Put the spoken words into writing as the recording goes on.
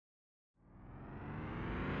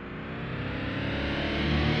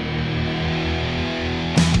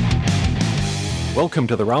Welcome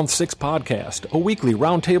to the Round 6 Podcast, a weekly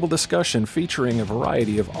roundtable discussion featuring a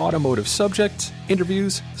variety of automotive subjects,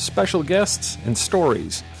 interviews, special guests, and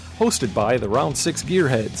stories, hosted by the Round 6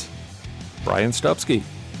 Gearheads, Brian Stupski,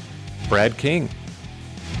 Brad King,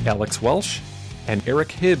 Alex Welsh, and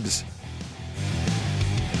Eric Hibbs.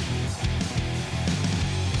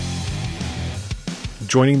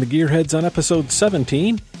 Joining the Gearheads on episode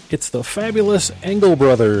 17, it's the fabulous Engel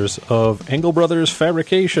Brothers of Engel Brothers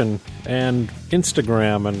Fabrication and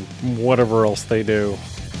Instagram and whatever else they do.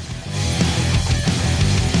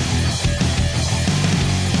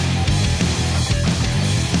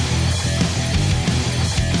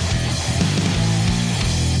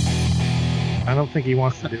 I don't think he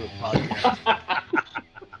wants to do a podcast.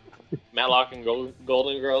 Matlock and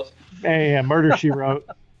Golden Girls. Yeah, Murder, She Wrote.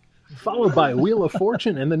 Followed by Wheel of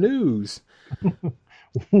Fortune and the news.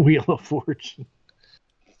 Wheel of Fortune.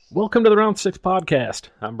 Welcome to the Round 6 Podcast.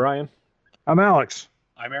 I'm Brian. I'm Alex.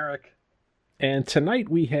 I'm Eric. And tonight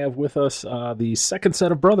we have with us the second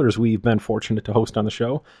set of brothers we've been fortunate to host on the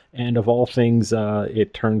show. And of all things,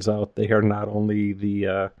 it turns out they are not only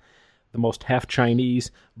the most half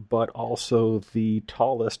Chinese, but also the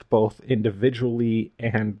tallest, both individually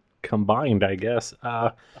and combined, I guess.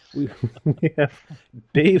 We have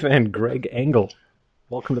Dave and Greg Engel.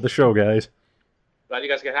 Welcome to the show, guys. Glad you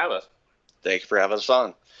guys could have us. Thank you for having us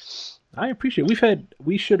on. I appreciate it.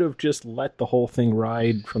 We should have just let the whole thing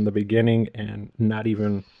ride from the beginning and not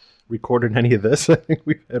even recorded any of this. I think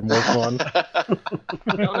we've had more fun.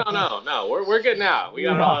 No. We're good now. We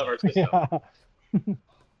got it all out of our system.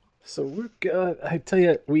 So I tell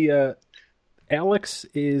you, Alex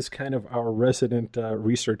is kind of our resident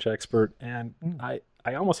research expert, and I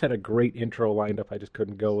almost had a great intro lined up. I just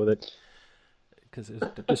couldn't go with it because it's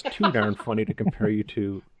just too darn funny to compare you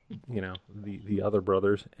to, the other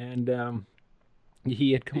brothers. And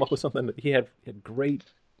he had come up with something that he had great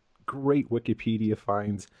Wikipedia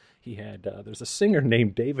finds. He had there's a singer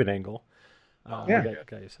named David Engel.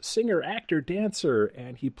 Guys, singer, actor, dancer,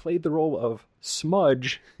 and he played the role of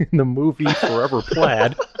Smudge in the movie Forever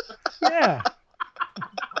Plaid. Yeah.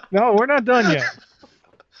 No, we're not done yet.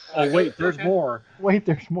 Oh, wait, there's more. Wait,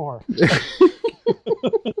 there's more.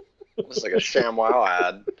 It's like a ShamWow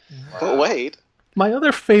ad. But wait. My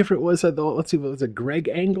other favorite was, let's see, was it Greg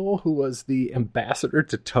Engel, who was the ambassador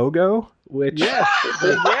to Togo? Which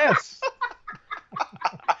Yes.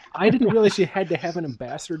 I didn't realize you had to have an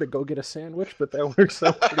ambassador to go get a sandwich, but that works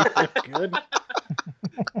out pretty good.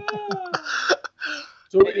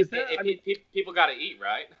 So is that, people got to eat,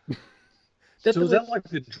 right? is that like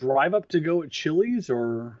the drive up to go at Chili's,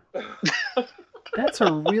 or? That's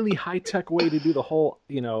a really high-tech way to do the whole,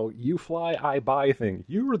 you fly, I buy thing.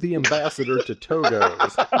 You were the ambassador to Togo.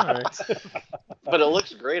 All right. But it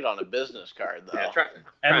looks great on a business card, though. Yeah, try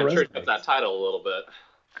and church up that title a little bit.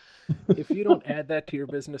 If you don't add that to your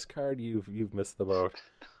business card, you've missed the boat.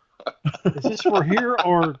 Is this for here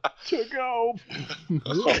or to go?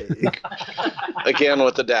 Again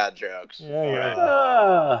with the dad jokes.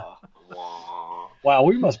 Yeah. Wow,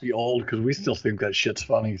 we must be old because we still think that shit's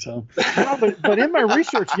funny. So, No, but in my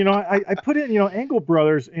research, I put in, Engel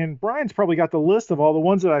Brothers, and Brian's probably got the list of all the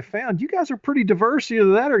ones that I found. You guys are pretty diverse.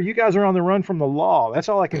 Either that or you guys are on the run from the law. That's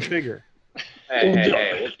all I can figure.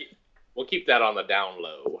 Hey, we'll keep that on the down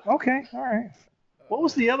low. Okay, all right. What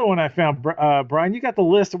was the other one I found, Brian? You got the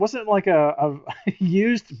list. Wasn't it like a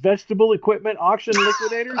used vegetable equipment auction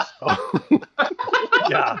liquidators?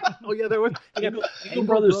 Yeah. Oh, yeah, there was Engel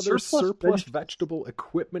Brothers surplus vegetable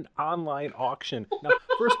equipment online auction. Now,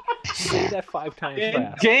 first, say that 5 times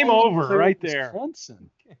fast. Game over right there.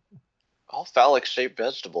 All phallic-shaped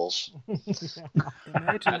vegetables.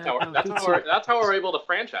 Imagine That's how we're able to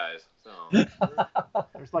franchise. So.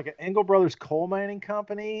 There's like an Engel Brothers coal mining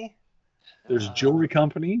company. There's a jewelry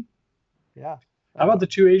company. Yeah. How about the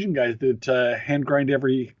 2 Asian guys that hand grind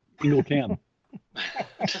every Engel can?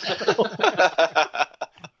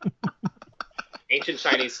 Ancient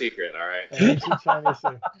Chinese secret, all right? Ancient Chinese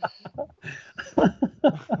secret.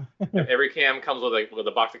 Every cam comes with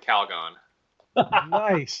a box of Calgon.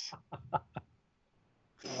 Nice.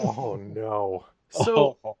 Oh, no.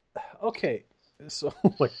 So, okay. So,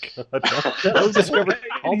 oh my God. That was discovered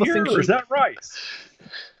all the things. Is that right?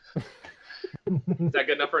 Is that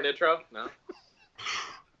good enough for an intro? No?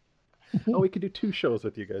 Oh, we could do 2 shows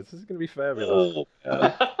with you guys. This is going to be fabulous.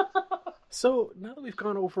 So, now that we've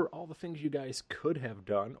gone over all the things you guys could have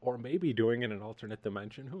done, or maybe doing in an alternate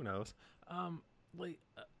dimension, who knows?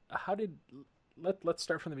 How did let's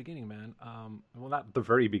start from the beginning, man. Well, not the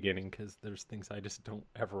very beginning, because there's things I just don't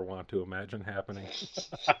ever want to imagine happening.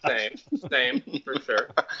 Same, for sure.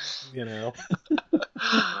 You know,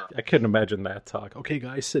 I couldn't imagine that talk. Okay,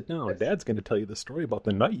 guys, sit down. Dad's going to tell you the story about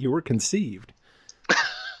the night you were conceived.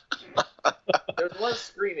 There was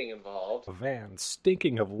screaming involved. A van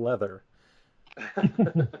stinking of leather.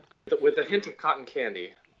 With a hint of cotton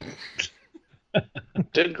candy.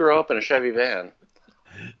 Did grow up in a Chevy van.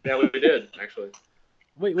 Yeah, we did, actually.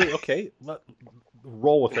 Wait, okay.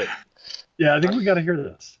 Roll with it. Yeah, I think we got to hear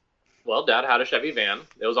this. Well, Dad had a Chevy van.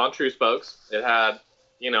 It was on true spokes. It had,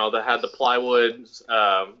 the plywood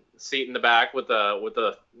seat in the back with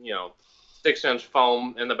the 6-inch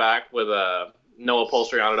foam in the back with no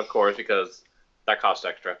upholstery on it, of course, because that cost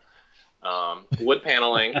extra. Wood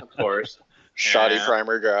paneling, of course. Shoddy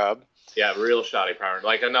primer job. Yeah, real shoddy primer,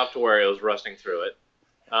 like enough to where it was rusting through it.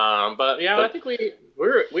 But I think we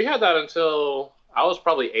had that until I was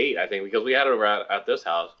probably 8, I think, because we had it at this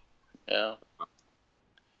house. Yeah.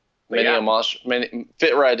 But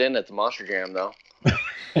Fit right in at the Monster Jam, though.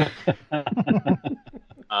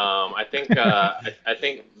 I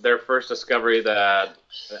think their first discovery that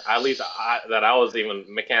at least I was even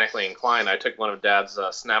mechanically inclined, I took one of Dad's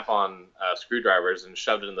snap-on screwdrivers and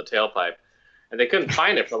shoved it in the tailpipe, and they couldn't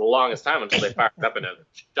find it for the longest time until they fired up and it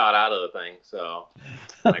shot out of the thing. So,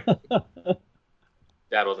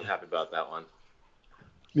 Dad wasn't happy about that one.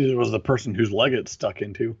 Neither was the person whose leg it stuck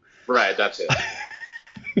into. Right, that's it.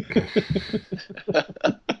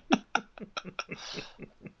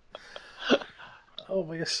 Oh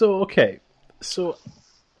my god! So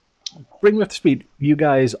bring me up to speed. You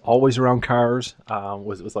guys always around cars?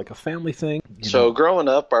 Was it like a family thing? Growing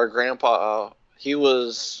up, our grandpa, he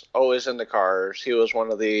was always into cars. He was one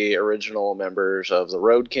of the original members of the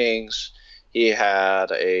Road Kings. He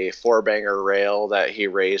had a 4-banger rail that he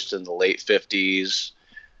raced in the late 50s.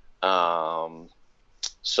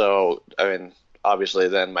 Obviously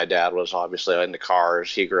then my dad was obviously into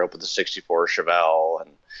cars. He grew up with a 64 Chevelle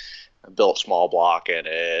and built small block in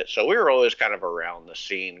it. So we were always kind of around the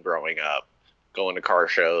scene growing up, going to car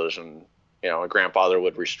shows, and, my grandfather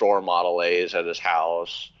would restore Model A's at his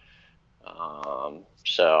house.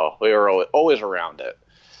 So we were always around it.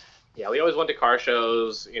 Yeah, we always went to car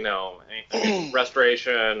shows,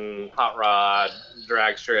 restoration, hot rod,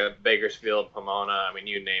 drag strip, Bakersfield, Pomona,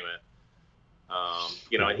 you name it.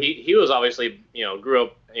 And he was obviously, grew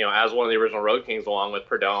up, as one of the original Road Kings along with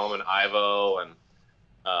Prudhomme and Ivo and,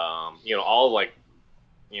 all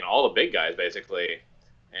the big guys basically.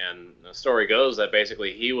 And the story goes that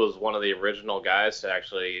basically he was one of the original guys to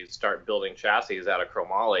actually start building chassis out of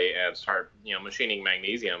chromoly and start, machining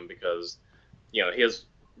magnesium because, his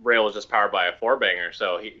rail was just powered by a 4-banger.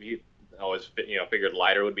 So he always, figured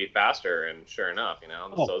lighter would be faster, and sure enough,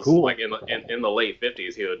 so it's cool. like in the late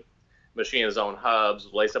 50s, he would machine his own hubs,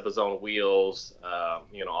 lace up his own wheels,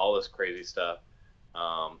 all this crazy stuff.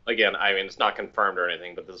 Again, it's not confirmed or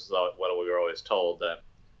anything, but this is what we were always told, that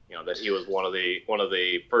that he was one of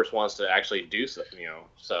the first ones to actually do so.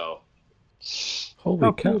 So.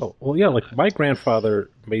 Holy cow! Well, yeah, like my grandfather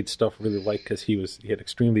made stuff really light because he had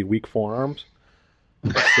extremely weak forearms.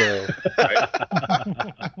 So. Right.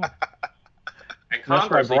 And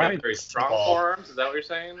conversely, Brian very strong forearms. Is that what you're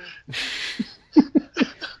saying?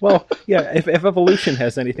 Well, yeah, if evolution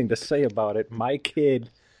has anything to say about it, my kid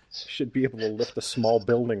should be able to lift a small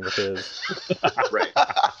building with his. Right.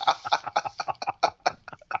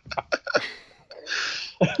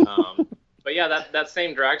 But yeah, that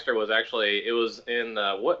same dragster was actually, it was in,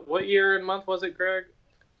 what year and month was it, Greg?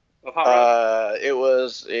 Of Hot Rod? It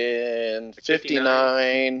was in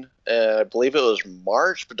 59. I believe it was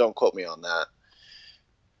March, but don't quote me on that.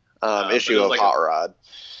 Issue of Hot Rod.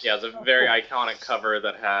 Yeah, it's a very iconic cover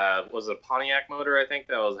that was a Pontiac motor, I think,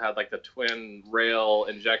 had like the twin rail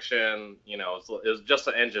injection. It was just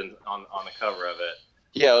an engine on the cover of it.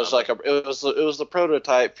 Yeah, it was the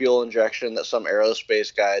prototype fuel injection that some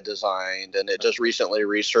aerospace guy designed, and it just recently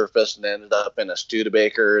resurfaced and ended up in a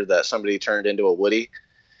Studebaker that somebody turned into a Woody.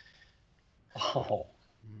 Oh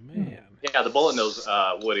Man. Yeah, the bullet nose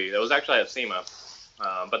Woody. That was actually at SEMA,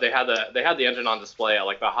 but they had the engine on display at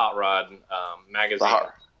like the Hot Rod magazine.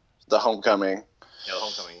 The Homecoming. Yeah, the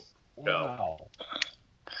Homecoming show. wow!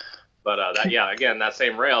 But again, that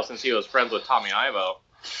same rail, since he was friends with Tommy Ivo,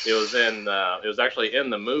 it was actually in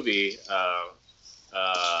the movie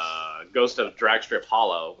Ghost of Dragstrip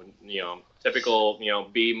Hollow. Typical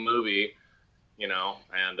B movie.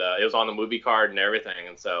 And it was on the movie card and everything,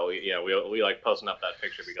 and so we like posting up that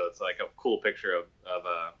picture because it's like a cool picture of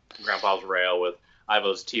Grandpa's rail with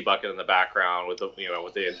Ivo's T bucket in the background with the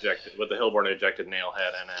with the Hilborn injected nail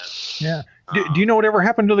head in it. Yeah. Do you know whatever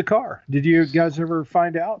happened to the car? Did you guys ever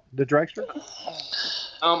find out, the dragster?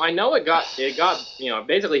 I know it got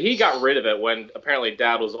basically he got rid of it when apparently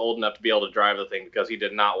Dad was old enough to be able to drive the thing, because he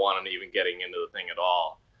did not want him even getting into the thing at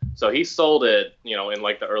all. So he sold it, in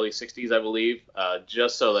like the early 60s, I believe,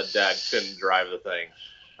 just so that Dad couldn't drive the thing.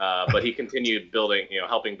 But he continued building,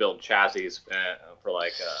 helping build chassis for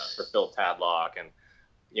Phil Tadlock. And,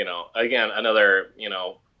 again, another,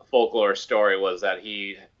 folklore story was that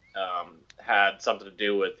he had something to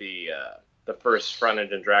do with the first front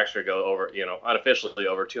engine dragster go over, unofficially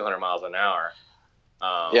over 200 miles an hour.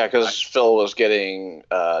 Because Phil was getting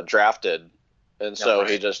drafted. And so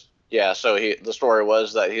right. the story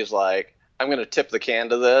was that he's like, I'm going to tip the can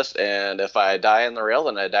to this, and if I die in the rail,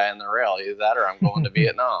 then I die in the rail. Either that or I'm going to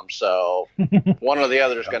Vietnam. So one or the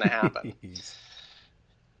other is going to happen.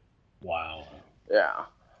 Wow. Yeah.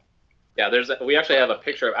 Yeah, we actually have a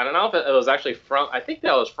picture of, I don't know if it was actually I think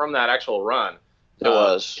that was from that actual run. It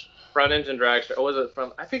was. Front engine dragster, or was it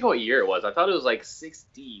from, I think what year it was. I thought it was like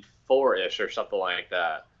 64-ish or something like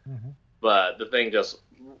that. Mm-hmm. But the thing just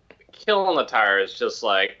killing the tires, just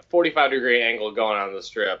like 45-degree angle going on the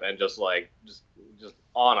strip, and just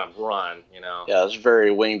on a run, Yeah, it's very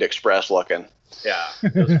Winged Express looking. Yeah,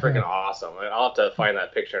 it was freaking awesome. I'll have to find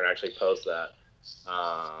that picture and actually post that.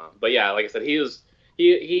 But yeah, like I said,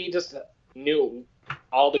 he just knew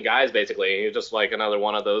all the guys basically. He was just like another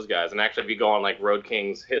one of those guys. And actually, if you go on like Road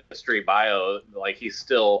King's history bio, like he's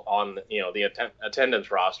still on the attendance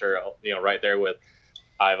roster, right there with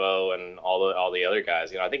Ivo and all the other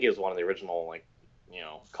guys. I think he was one of the original,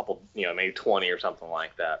 couple, maybe 20 or something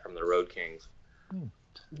like that from the Road Kings.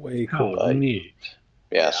 Way cool. Neat.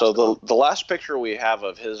 Yeah, so the last picture we have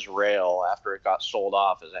of his rail after it got sold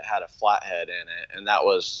off is it had a flathead in it, and that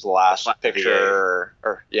was the last picture.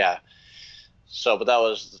 So, but that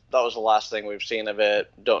was the last thing we've seen of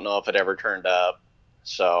it. Don't know if it ever turned up.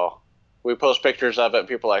 So we post pictures of it, and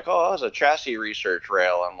people are like, "Oh, that was a chassis research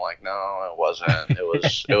rail." I'm like, "No, it wasn't.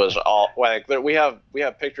 It was all like we have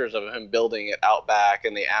pictures of him building it out back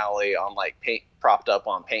in the alley on like paint, propped up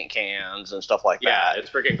on paint cans and stuff like that." Yeah, it's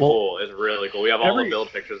freaking cool. It's really cool. We have all the build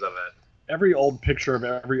pictures of it. Every old picture of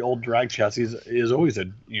every old drag chassis is always a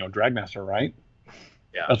Dragmaster, right?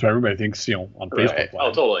 Yeah, that's what everybody thinks. On Facebook. Right.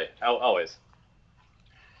 Oh, totally. Always.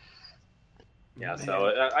 Yeah, so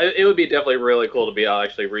it would be definitely really cool to be able to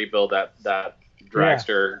actually rebuild that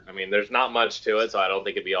dragster. Yeah. I mean, there's not much to it, so I don't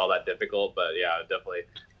think it'd be all that difficult. But yeah, definitely,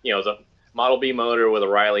 it's a Model B motor with a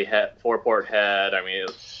Riley 4-port head. I mean,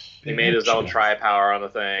 he made his own tri-power on the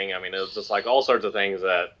thing. I mean, it was just like all sorts of things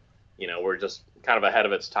that, were just kind of ahead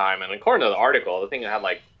of its time. And according to the article, the thing had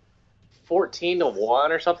like 14-1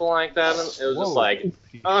 or something like that. And it was just like,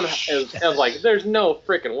 it was like, there's no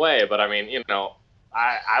freaking way. But I mean,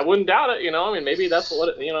 I wouldn't doubt it, I mean, maybe that's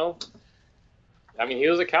what I mean, he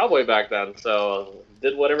was a cowboy back then, so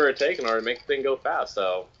did whatever it takes in order to make the thing go fast,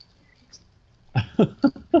 so.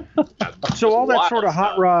 So all that sort of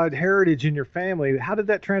hot rod heritage in your family, how did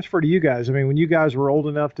that transfer to you guys? I mean, when you guys were old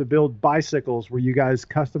enough to build bicycles, were you guys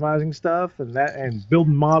customizing stuff and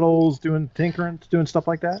building models, doing tinkering, doing stuff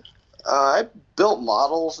like that? I built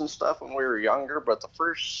models and stuff when we were younger, but the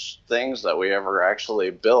first things that we ever actually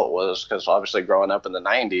built was, because obviously growing up in the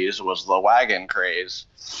 90s, was the wagon craze.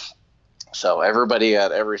 So everybody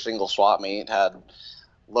at every single swap meet had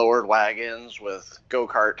lowered wagons with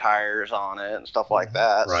go-kart tires on it and stuff like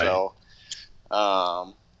that. Right. So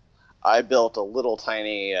I built a little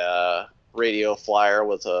tiny radio flyer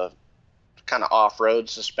with a kind of off-road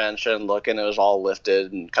suspension looking. It was all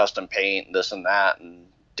lifted and custom paint, this and that, and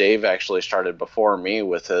Dave actually started before me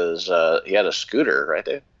with his. He had a scooter, right,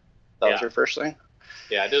 Dave? That was your first thing.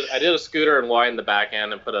 Yeah, I did a scooter and widened the back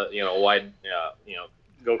end and put a wide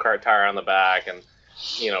go-kart tire on the back and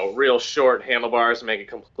real short handlebars to make it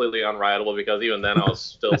completely unrideable, because even then I was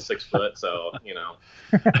still 6 foot, so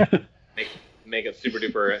make it super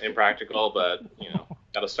duper impractical, but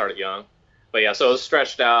got to start it young. But yeah, so it was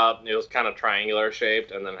stretched out. It was kind of triangular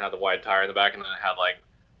shaped, and then had the wide tire in the back, and then it had like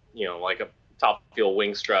a top fuel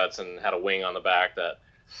wing struts and had a wing on the back that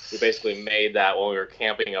we basically made that when we were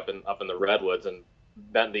camping up in the redwoods, and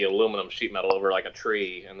bent the aluminum sheet metal over like a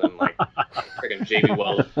tree, and then like freaking JB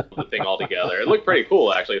welded the thing all together. It looked pretty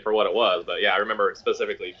cool actually for what it was, but yeah, I remember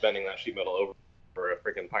specifically bending that sheet metal over for a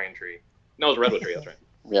freaking pine tree. No, it was a redwood tree. That's right.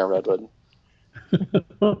 Yeah, redwood.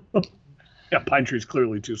 Yeah, pine tree's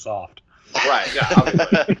clearly too soft. Right. Yeah.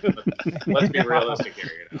 Obviously. Let's be realistic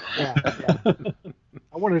here. Yeah.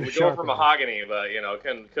 I wanted to we go for mahogany, but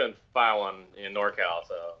couldn't find one in NorCal.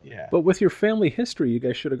 So yeah. But with your family history, you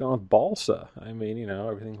guys should have gone with balsa. I mean,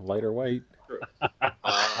 everything lighter weight. True.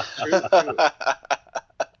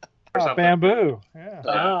 Bamboo.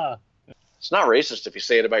 Yeah. It's not racist if you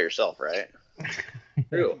say it about yourself, right?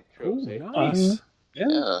 True. Ooh, nice.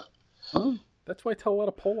 Yeah. That's why I tell a lot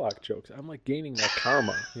of Polak jokes. I'm like gaining that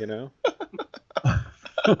karma,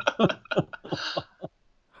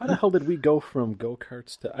 How the hell did we go from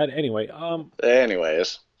go-karts to... Anyway,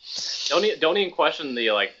 Anyways. Don't even question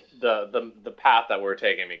the path that we're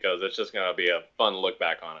taking, because it's just gonna be a fun look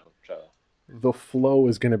back on it. So. The flow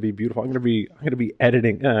is gonna be beautiful. I'm gonna be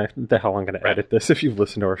editing. The hell I'm gonna edit this. If you've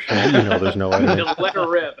listened to our show, there's no editing. Just let her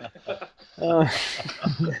rip.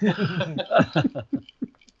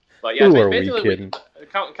 But yeah, who basically, are we kidding?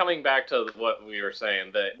 Coming back to what we were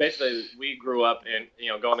saying, that basically we grew up in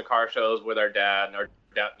going to car shows with our dad. Our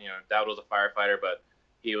dad, dad was a firefighter, but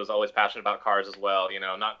he was always passionate about cars as well.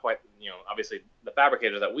 Not quite, obviously the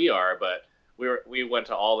fabricators that we are, but we went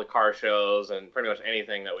to all the car shows and pretty much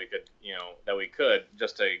anything that we could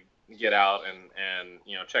just to get out and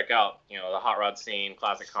check out the hot rod scene,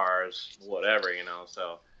 classic cars, whatever.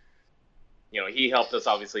 So. He helped us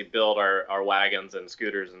obviously build our wagons and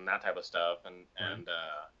scooters and that type of stuff, and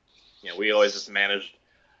we always just managed,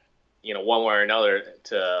 one way or another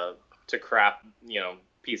to craft,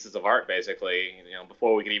 pieces of art basically,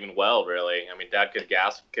 before we could even weld really. I mean, Dad could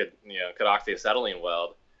oxyacetylene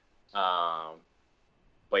weld,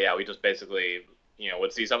 but yeah, we just basically,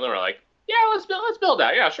 would see something, we're like, yeah, let's build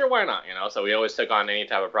that, yeah, sure, why not, So we always took on any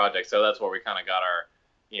type of project, so that's where we kind of got our,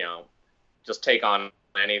 just take on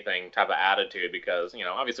anything type of attitude, because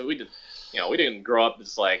obviously we didn't grow up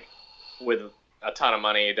just like with a ton of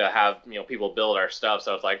money to have people build our stuff,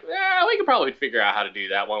 so it's like, yeah, we could probably figure out how to do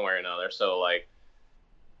that one way or another. So like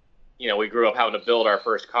we grew up having to build our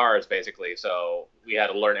first cars basically, so we had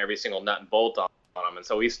to learn every single nut and bolt on them. And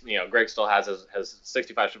so we Greg still has his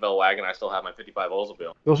 65 Chevelle wagon, I still have my 55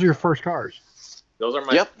 Oldsmobile. Those are your first cars? Those are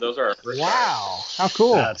our first wow cars. How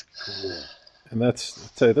cool. That's cool. And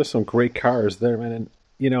there's some great cars there, man. And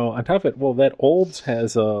on top of it, well, that Olds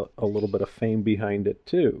has a little bit of fame behind it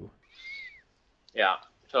too. Yeah.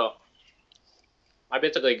 So I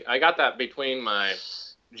got that between my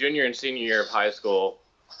junior and senior year of high school.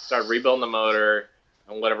 Started rebuilding the motor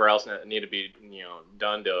and whatever else needed to be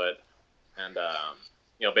done to it. And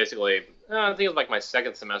basically, I think it was like my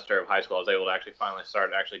second semester of high school, I was able to finally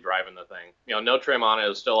start driving the thing. No trim on it. It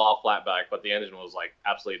was still all flat back, but the engine was like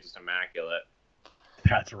absolutely just immaculate.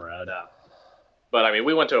 That's rad. But I mean,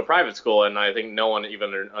 we went to a private school, and I think no one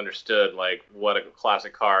even understood like what a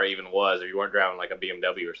classic car even was, if you weren't driving like a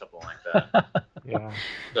BMW or something like that. Yeah.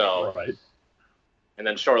 So. Right. And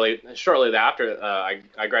then shortly after,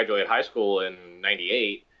 I graduated high school in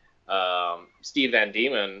 '98. Steve Van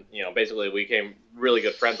Diemen, basically we became really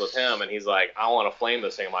good friends with him, and he's like, I want to flame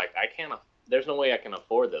this thing. I'm like, I can't. There's no way I can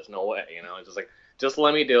afford this. No way. It's just like, just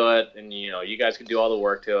let me do it, and you guys can do all the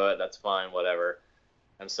work to it. That's fine, whatever.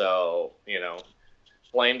 And so,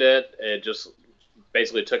 flamed it. It just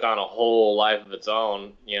basically took on a whole life of its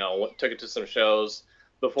own. Took it to some shows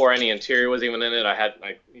before any interior was even in it.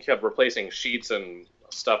 I kept replacing sheets and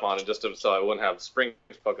stuff on it just so I wouldn't have springs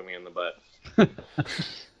poking me in the butt.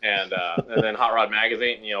 And then Hot Rod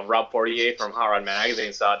Magazine, Rob Portier from Hot Rod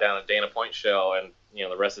Magazine saw it down at Dana Point show, and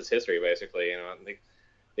the rest is history basically.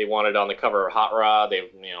 They wanted on the cover of Hot Rod. They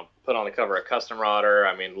put on the cover of Custom Rodder.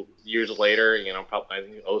 I mean, years later, probably I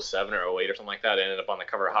think 07 or 08 or something like that, it ended up on the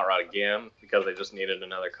cover of Hot Rod again because they just needed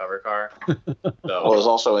another cover car. So, well, it was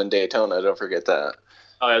also in Daytona. Don't forget that.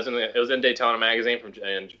 Oh, it was in Daytona Magazine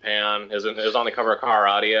in Japan. It was on the cover of Car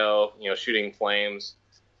Audio. Shooting flames.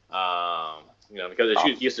 Because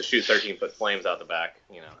it used to shoot 13-foot flames out the back.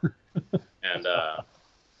 And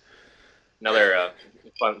another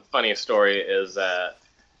funny story is that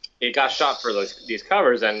it got shot for these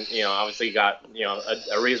covers, and obviously got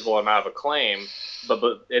a reasonable amount of acclaim, but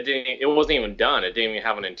it wasn't even done. It didn't even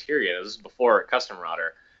have an interior. This was before Custom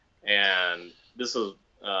Rodder, and this was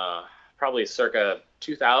probably circa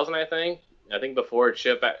 2000, I think before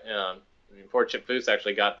Chip Foose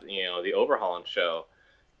actually got the overhauling show.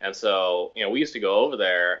 And so, we used to go over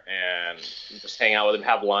there and just hang out with him,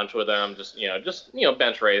 have lunch with him, just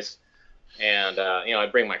bench race. And,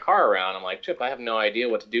 I'd bring my car around. I'm like, Chip, I have no idea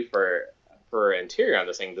what to do for interior on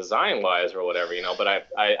this thing, design wise or whatever, but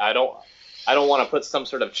I don't want to put some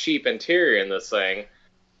sort of cheap interior in this thing.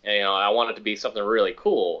 And, I want it to be something really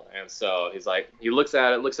cool. And so he's like, he looks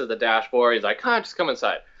at the dashboard. He's like, just come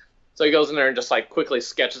inside. So he goes in there and just like quickly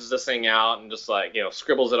sketches this thing out and just like,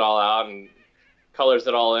 scribbles it all out and colors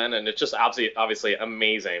it all in, and it's just obviously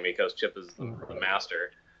amazing because Chip is the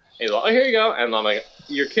master. And he's like, oh, here you go, and I'm like,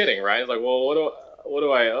 you're kidding, right? He's like, well, what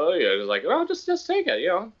do I owe you? He's like, well, just take it,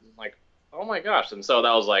 I'm like, oh my gosh. And so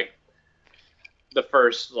that was like the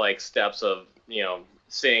first like steps of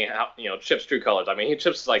seeing how Chip's true colors. I mean,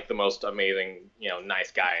 Chip's like the most amazing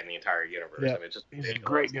nice guy in the entire universe. Yeah, I mean, he's a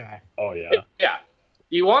great guy. Oh yeah. Yeah,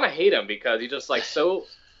 you want to hate him because he's just like so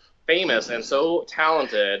famous and so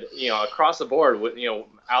talented, across the board with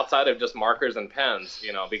outside of just markers and pens,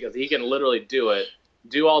 because he can literally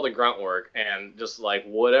do all the grunt work and just like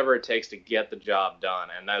whatever it takes to get the job done,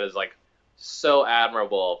 and that is like so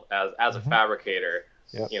admirable as a fabricator.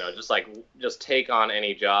 Yep. Just take on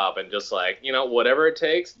any job and just like, whatever it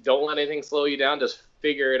takes, don't let anything slow you down, just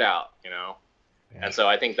figure it out, Yeah. And so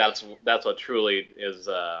I think that's what truly is,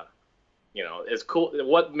 is cool.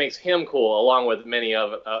 What makes him cool, along with many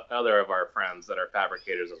of other of our friends that are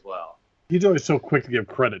fabricators as well. He's always so quick to give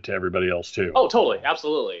credit to everybody else too. Oh, totally,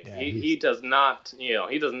 absolutely. Yeah, he does not,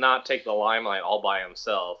 he does not take the limelight all by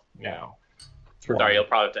himself. Sorry, you'll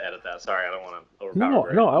probably have to edit that. Sorry, I don't want to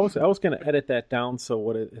overpower. No, I was going to edit that down. So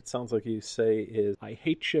what it sounds like you say is, I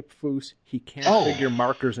hate Chip Foose. He can't figure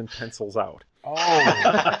markers and pencils out. Oh.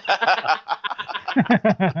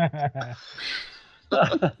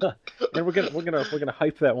 And we're gonna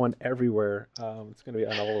hype that one everywhere. It's gonna be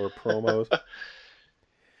on all our promos.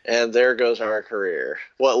 And there goes our career.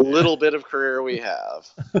 What little bit of career we have.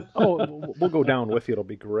 Oh, we'll go down with you. It'll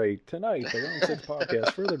be great. Tonight, the Round 6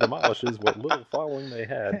 podcast further demolishes what little following they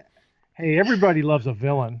had. Hey, everybody loves a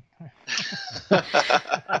villain.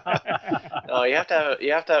 No, you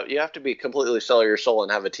have to be completely sell your soul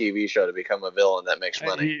and have a TV show to become a villain that makes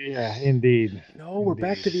money. Yeah, indeed. No, we're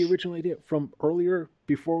back to the original idea from earlier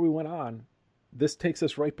before we went on. This takes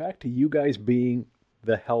us right back to you guys being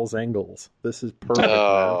the Hell's Engles. This is perfect.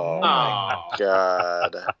 Oh my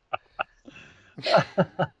God.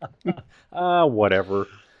 Whatever.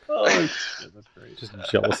 Oh, that's great. Just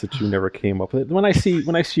jealous that you never came up with it. When I see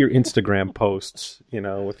your Instagram posts,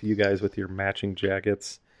 with you guys with your matching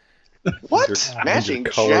jackets. What? Matching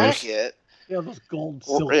jacket? Yeah, those gold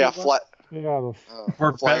silver. Yeah, flat. Yeah, or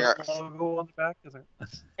logo on the back.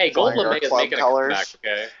 Hey, Gold LeMay is making a comeback,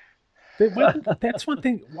 okay? That's one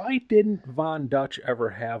thing. Why didn't Von Dutch ever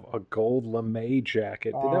have a Gold LeMay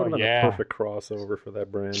jacket? That would have been a perfect crossover for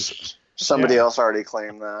that brand. Somebody else already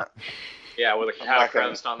claimed that. Yeah, with a cat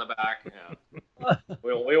crest on the back. Yeah.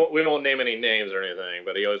 we won't name any names or anything,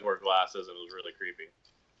 but he always wore glasses and it was really creepy.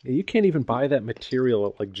 Yeah, you can't even buy that material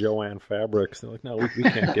at like Joann Fabrics. They're like, no, we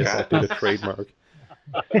can't get that due to trademark.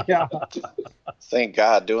 Yeah. Thank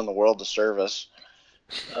God, doing the world a service.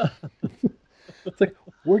 It's like,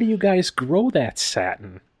 where do you guys grow that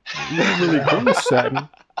satin? You don't really grow satin.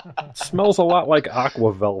 It smells a lot like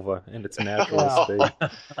aqua velva in its natural state.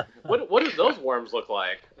 What do those worms look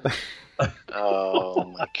like? Oh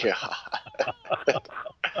my God.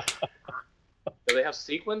 Do they have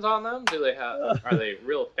sequins on them? Are they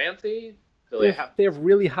real fancy? They have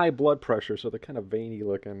really high blood pressure, so they're kind of veiny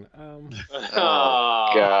looking.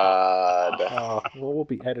 Oh God. Well, we'll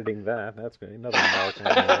be editing that. That's good. Another mark on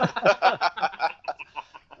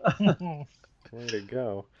that. Way to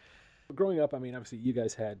go. Growing up, I mean, obviously, you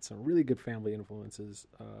guys had some really good family influences.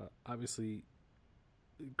 Obviously,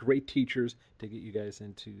 great teachers to get you guys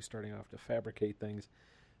into starting off to fabricate things.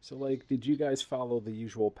 So, like, did you guys follow the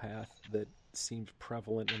usual path that seems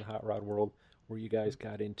prevalent in the hot rod world, where you guys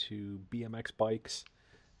got into BMX bikes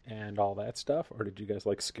and all that stuff, or did you guys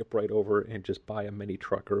like skip right over and just buy a mini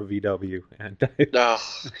truck or a VW? And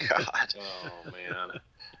oh God. Oh man.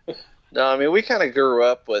 No, I mean, we kind of grew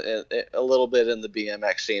up with a little bit in the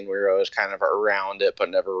BMX scene. We were always kind of around it, but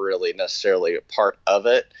never really necessarily a part of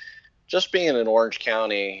it. Just being in Orange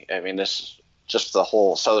County, I mean, just the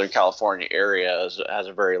whole Southern California area has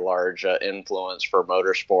a very large influence for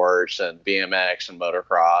motorsports and BMX and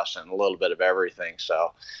motocross and a little bit of everything.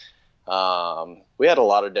 So we had a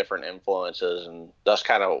lot of different influences, and that's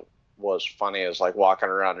kind of was funny is like walking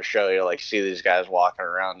around a show, you like see these guys walking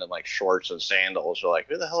around in like shorts and sandals. You're like,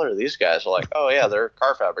 who the hell are these guys? They're like, oh yeah, they're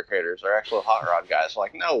car fabricators. They're actual hot rod guys.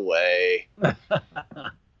 Like, no way.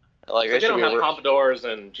 Like they don't have pompadours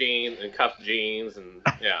and jeans and cuffed jeans and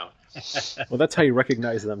yeah. Well, that's how you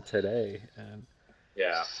recognize them today. And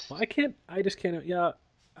yeah. Well, I just can't. Yeah.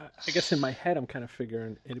 I guess in my head, I'm kind of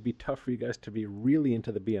figuring it'd be tough for you guys to be really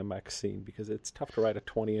into the BMX scene because it's tough to ride a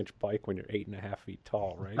 20-inch bike when you're 8.5 feet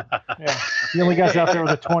tall, right? Yeah. The only guys out there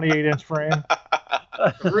with a 28-inch frame.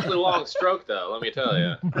 A really long stroke, though, let me tell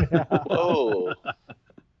you. Yeah. Whoa.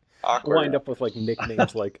 Awkward. Wind up with like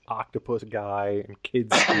nicknames like Octopus Guy and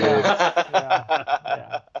Kid Squid.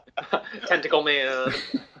 Yeah. Tentacle Man.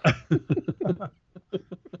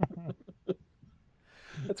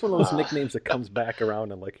 That's one of those nicknames that comes back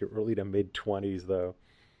around in like your early to mid 20s, though.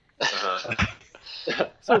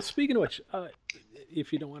 So speaking of which,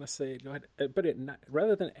 if you don't want to say it, go ahead. But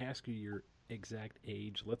rather than ask you your exact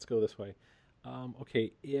age, let's go this way.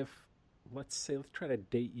 Okay, let's try to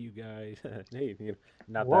date you guys. Hey,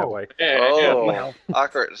 not that way. Oh,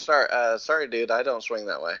 awkward. Sorry, dude. I don't swing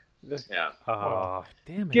that way. Yeah. Oh,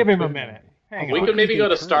 damn it. Give him a minute. We could maybe go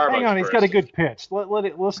to Starbucks. Hang on, he's first. got a good pitch.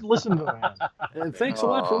 Let's listen to him. And thanks a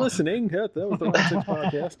lot for listening. That was the Round 6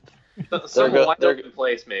 podcast. Some wide open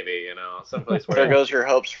place, maybe, someplace where. There goes your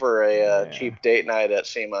hopes for a cheap date night at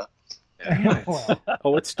SEMA. Yeah.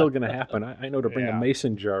 Oh, it's still going to happen. I know to bring a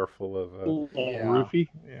mason jar full of... roofie?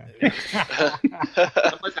 Yeah.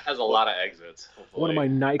 Someplace that has a lot of exits. Hopefully. One of my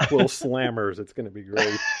NyQuil slammers. It's going to be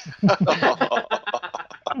great.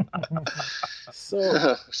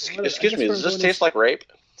 So, excuse me, does this taste like rape?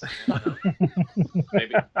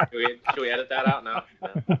 Maybe. Should we edit that out now?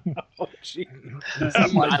 Oh, gee.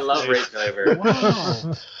 I love rape flavor.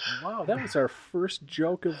 Wow, that was our first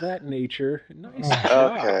joke of that nature. Nice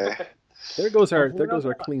job. Okay. There goes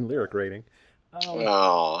our clean lyric rating.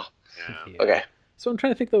 Oh. Yeah. Okay. So I'm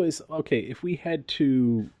trying to think though, if we had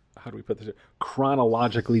to, how do we put this,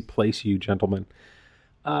 chronologically place you gentlemen,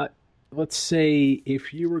 let's say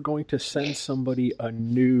if you were going to send somebody a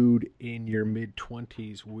nude in your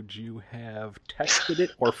mid-20s, would you have texted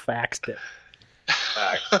it or faxed it?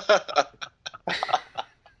 Fax.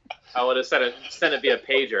 I would have sent it via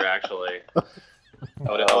pager, actually. I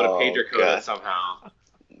would have pager coded it somehow.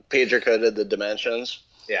 Pager coded the dimensions.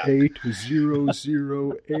 Yeah.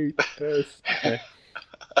 8008S. Okay.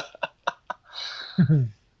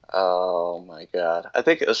 Oh my God! I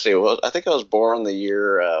think I was born the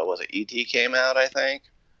year was it E.T. came out? I think.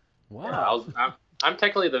 Wow. I'm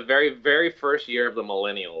technically the very very first year of the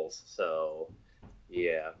millennials, so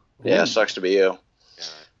yeah. Yeah, sucks to be you.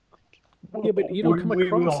 Yeah, but you don't come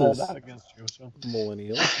across as that against you, so.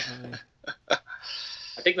 millennial.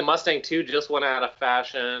 I think the Mustang 2 just went out of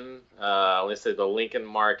fashion. Let's say the Lincoln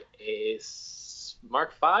Mark 5,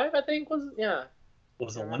 I think was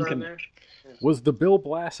Was a Lincoln there? Was the Bill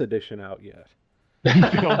Blass edition out yet?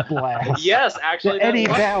 Bill Blass. Yes, actually. Eddie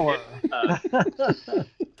Bauer.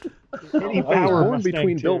 Eddie Bauer. Born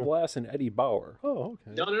between Bill Blass and Eddie Bauer. Oh,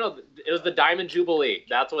 okay. No. It was the Diamond Jubilee.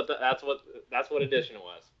 That's what edition it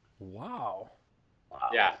was. Wow.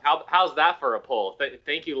 Yeah. How's that for a poll?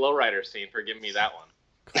 Thank you, Lowrider Scene, for giving me that one.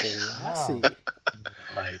 Classy.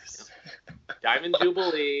 Nice. Diamond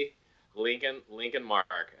Jubilee, Lincoln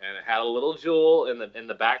Mark, and it had a little jewel in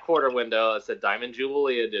the back quarter window. It said Diamond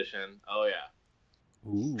Jubilee edition. Oh yeah.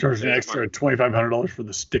 Ooh. Charged an extra $2,500 for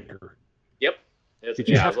the sticker. Yep. Did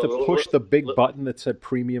you have to push the big button that said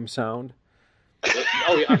premium sound?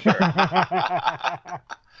 Oh yeah, sure.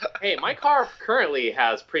 Hey, my car currently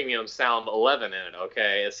has premium sound 11 in it.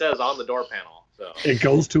 Okay, it says on the door panel. So It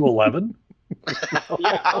goes to 11?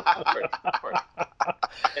 yeah, of course.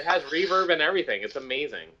 It has reverb and everything. It's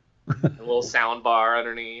amazing. A little sound bar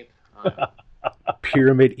underneath.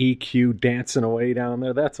 Pyramid EQ dancing away down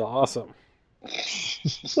there. That's awesome.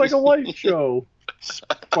 It's like a light show.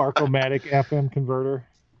 Sparkomatic FM converter.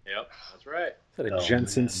 Yep, that's right. Is that a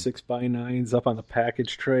Jensen 6x9s up on the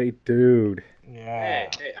package tray? Dude. Yeah.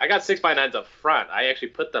 Hey, I got 6x9s up front. I actually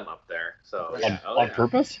put them up there. So yeah. On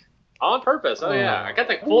purpose? On purpose. Oh yeah. I got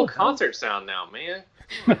the full concert sound now, man.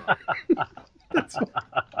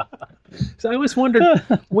 So I always wondered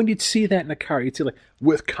when you'd see that in a car, you'd see like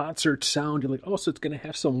with concert sound, you're like, oh, so it's going to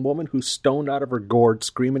have some woman who's stoned out of her gourd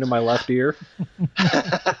screaming in my left ear.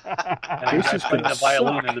 This is putting the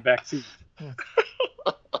violin in the back seat.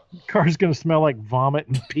 Car's gonna smell like vomit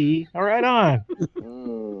and pee. All right, on.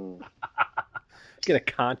 Get a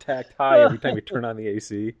contact high every time you turn on the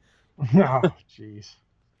AC. Oh, jeez.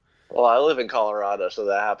 Well, I live in Colorado, so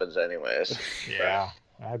that happens anyways. Yeah,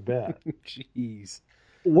 I bet. Jeez.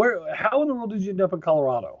 How in the world did you end up in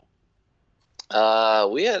Colorado?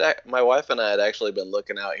 My wife and I had actually been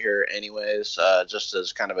looking out here anyways, just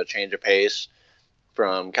as kind of a change of pace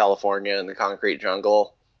from California and the concrete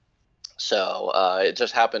jungle. So it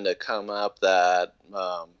just happened to come up that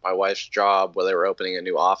my wife's job, where they were opening a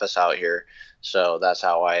new office out here. So that's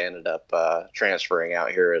how I ended up transferring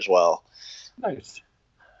out here as well. Nice.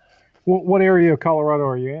 What area of Colorado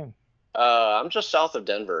are you in? I'm just south of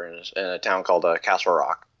Denver in a town called Castle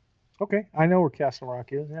Rock. Okay, I know where Castle Rock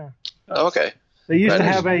is. Yeah. Okay. They used to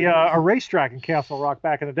have a racetrack in Castle Rock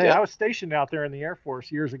back in the day. Yep. I was stationed out there in the Air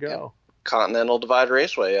Force years ago. Continental Divide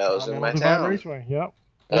Raceway. I was in my town. Raceway. Yep.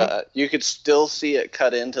 You could still see it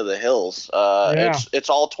cut into the hills. It's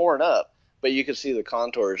all torn up, but you could see the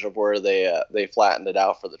contours of where they flattened it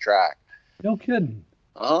out for the track. No kidding.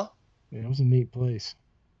 Uh-huh. Yeah, it was a neat place.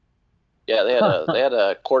 Yeah, they had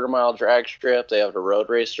a quarter-mile drag strip. They have a road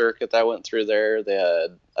race circuit that went through there.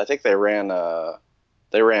 I think they ran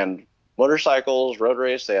motorcycles, road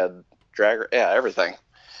race. They had everything.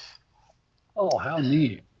 Oh, how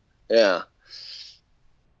neat! Yeah.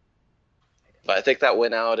 But I think that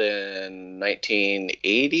went out in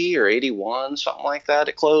 1980 or 81, something like that.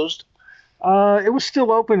 It closed. It was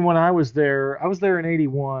still open when I was there. I was there in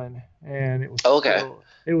 81, and it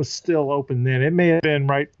was still open then. It may have been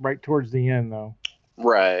right towards the end, though.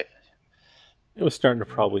 Right. It was starting to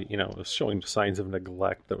probably, it was showing signs of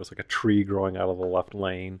neglect. There was like a tree growing out of the left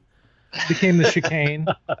lane. Became the chicane.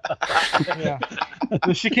 Yeah.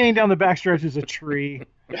 The chicane down the backstretch is a tree.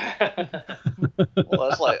 Well,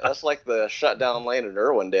 that's like the shutdown lane in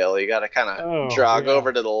Irwindale. You got to kind of jog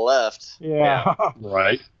over to the left. Yeah.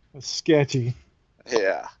 Right. It's sketchy.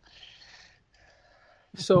 Yeah.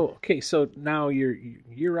 So now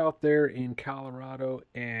you're out there in Colorado,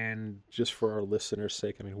 and just for our listeners'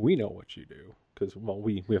 sake, I mean, we know what you do because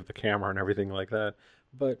we have the camera and everything like that,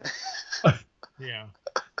 but yeah,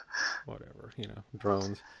 whatever,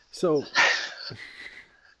 drones. So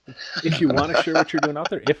if you want to share what you're doing out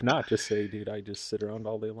there, if not, just say, dude, I just sit around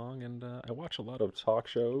all day long and I watch a lot of talk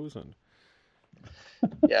shows and.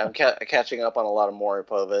 Yeah, I'm catching up on a lot of Maury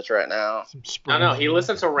Povich right now. I know he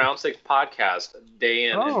listens to Round 6 podcast day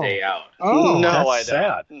in and day out. Oh, no, I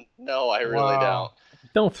sad. don't. No, I really don't.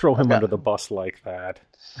 Don't throw him under the bus like that.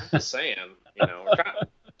 I'm just saying,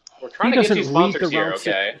 we're trying to get you sponsors here,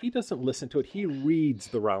 okay? He doesn't listen to it. He reads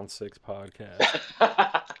the Round 6 podcast.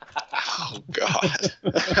 Oh, God.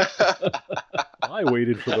 I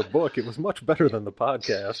waited for the book. It was much better than the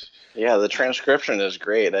podcast. Yeah, the transcription is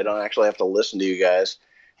great. I don't actually have to listen to you guys.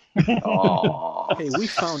 Oh. Hey, we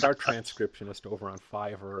found our transcriptionist over on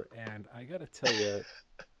Fiverr, and I got to tell you,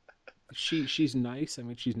 she's nice. I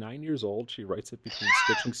mean, she's 9 years old. She writes it between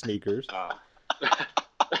stitching sneakers.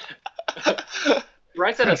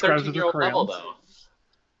 Writes at a 13-year-old level, though.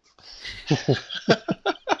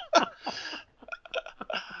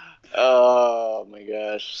 Oh my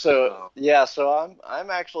gosh! So I'm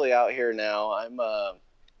actually out here now.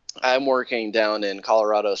 I'm working down in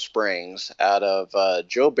Colorado Springs out of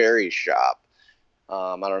Joe Barry's shop.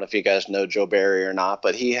 I don't know if you guys know Joe Barry or not,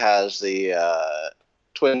 but he has the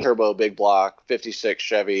twin turbo big block 56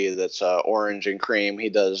 Chevy that's orange and cream. He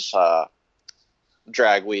does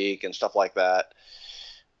drag week and stuff like that.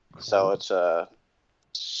 So it's a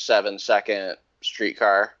 7-second street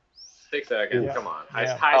car. 6 seconds, come on. High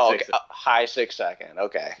 6 seconds. High 6 second,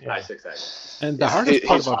 okay. Yeah. High 6 seconds. And the hardest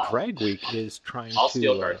part about drag week is trying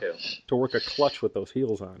to work a clutch with those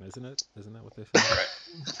heels on, isn't it? Isn't that what they say?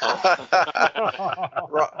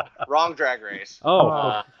 Wrong drag race.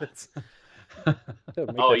 Oh.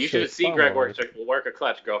 You should have seen Greg work a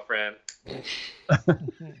clutch, girlfriend.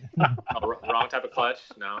 Wrong type of clutch?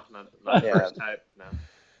 No, not the first type. No.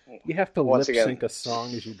 You have to lip sync a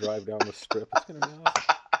song as you drive down the strip. It's gonna be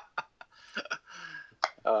awesome.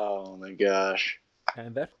 Oh my gosh!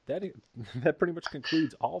 And that pretty much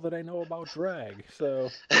concludes all that I know about drag. So.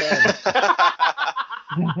 I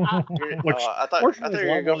thought you were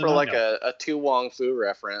gonna go for like a Tu Wong Fu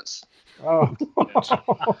reference. Oh.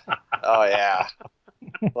 Oh yeah.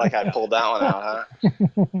 Like I pulled that one out,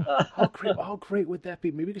 huh? How great would that be?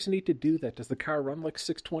 Maybe we just need to do that. Does the car run like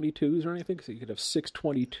 622s or anything? So you could have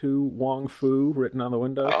 622 Wong Fu written on the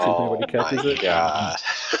window. See if anybody catches it. God.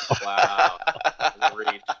 Wow.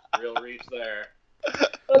 Real reach there.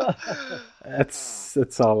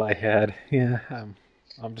 That's all I had. Yeah.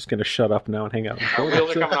 I'm just gonna shut up now and hang out. Our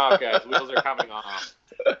wheels are coming off, guys. Wheels are coming off.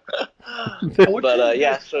 But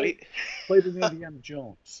yeah, so he played in Indiana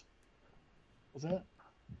Jones. Was that?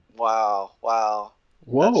 Wow.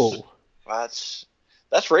 Whoa. That's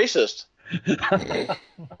racist.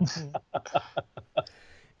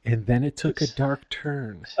 And then it took a dark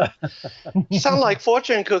turn. You sound like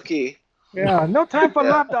Fortune Cookie. Yeah, no time for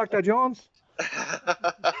love, Dr. Jones.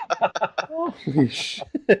 Holy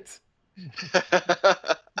shit.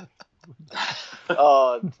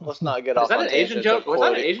 Oh, let's not get off. Is that an Asian joke? Was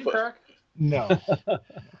that an Asian crack? No.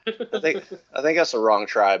 I think that's the wrong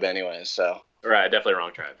tribe anyway, so. Right, definitely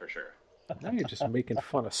wrong tribe for sure. Now you're just making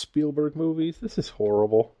fun of Spielberg movies. This is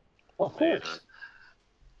horrible. Man.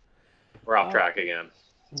 We're off track again.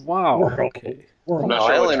 Wow. Okay. I'm not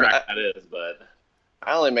sure what track that is, but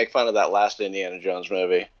I only make fun of that last Indiana Jones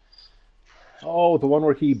movie. Oh, the one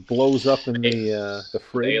where he blows up in the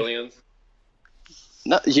fridge. The aliens.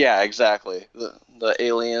 No, yeah, exactly. The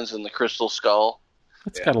aliens and the crystal skull.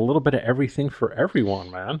 It's got a little bit of everything for everyone,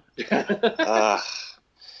 man. Uh,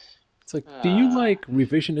 It's like, do you like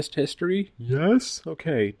revisionist history? Yes.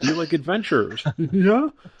 Okay. Do you like adventures? Yeah.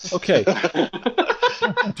 Okay.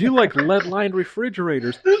 Do you like lead-lined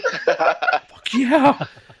refrigerators? Fuck yeah.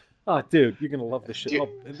 Oh, dude, you're gonna love this shit.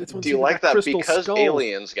 Do you like that because skulls.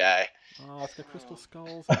 Aliens guy? Oh, it's got crystal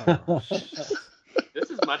skulls. Oh, This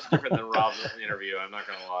is much different than Rob's interview. I'm not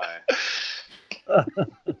gonna lie.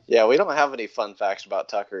 Yeah, we don't have any fun facts about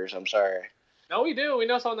Tuckers. I'm sorry. No, we do. We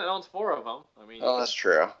know someone that owns 4 of them. I mean, Oh, that's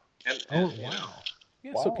true. wow.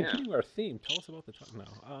 yeah. So continue our theme. Tell us about the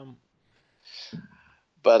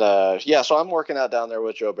But yeah, so I'm working out down there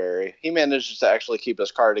with Joe Barry. He manages to actually keep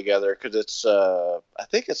his car together because it's I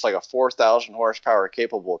think it's like a 4,000 horsepower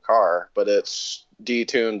capable car, but it's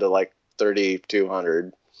detuned to like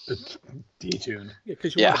 3,200. It's detuned. Yeah,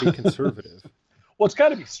 because you want to be conservative. Well, it's got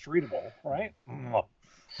to be streetable, right?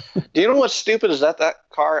 Do you know what's stupid is that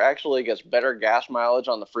car actually gets better gas mileage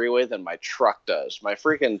on the freeway than my truck does. My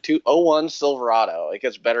freaking 201 Silverado, it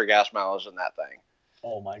gets better gas mileage than that thing.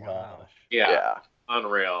 Oh my gosh. Yeah.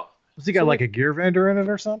 Unreal. Has he got like a gear vendor in it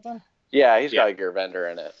or something? Yeah, he's got a gear vendor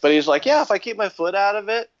in it. But he's like, yeah, if I keep my foot out of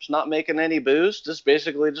it, it's not making any boost. It's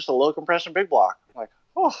basically just a low compression big block. I'm like,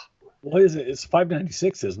 oh. What is it? It's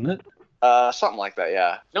 596, isn't it? Something like that,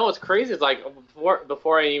 yeah. No, what's crazy is like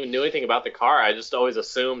before I even knew anything about the car, I just always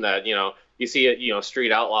assumed that, you see it,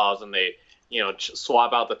 street outlaws and they,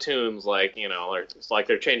 swap out the tunes like, it's like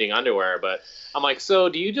they're changing underwear. But I'm like, so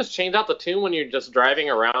do you just change out the tune when you're just driving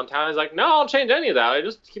around town? He's like, no, I don't change any of that. I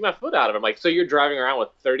just keep my foot out of it. I'm like, so you're driving around with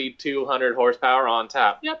 3,200 horsepower on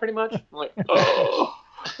tap? Yeah, pretty much. I'm like, oh,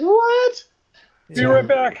 what? Be right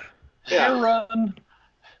back. Yeah. Run.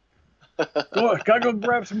 Gotta go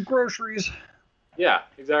grab some groceries. Yeah,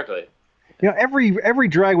 exactly. Every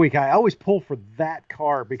drag week I always pull for that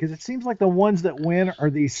car because it seems like the ones that win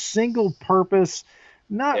are these single purpose,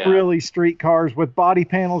 not really street cars with body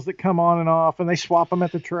panels that come on and off, and they swap them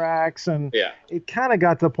at the tracks, and it kind of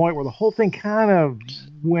got to the point where the whole thing kind of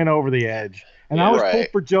went over the edge. And I always pull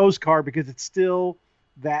for Joe's car because it's still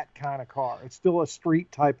that kind of car. It's still a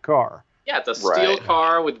street type car. Yeah, it's a steel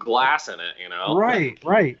car with glass in it,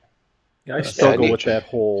 Right. Yeah, I struggle with that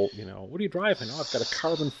whole, what are you driving? Oh, I've got a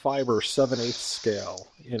carbon fiber 7/8 scale.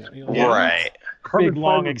 Right. Big,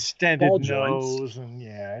 long, extended nose, and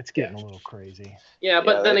it's getting a little crazy. Yeah,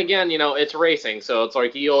 but then again, it's racing, so it's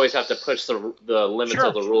like you always have to push the limits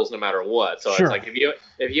of the rules no matter what. So it's like if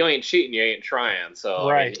you ain't cheating, you ain't trying. So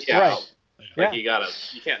right. You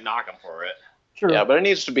can't knock them for it. Sure. Yeah, but it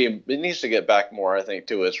needs to get back more, I think,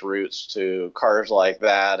 to its roots, to cars like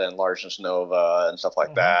that and Larson's Nova and stuff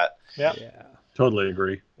like that. Yeah. Totally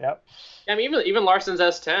agree. Yep. I mean, even Larson's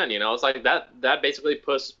S10, it's like that basically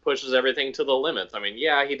pushes everything to the limits. I mean,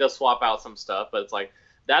 yeah, he does swap out some stuff, but it's like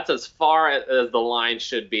that's as far as the line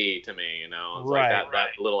should be to me. It's like that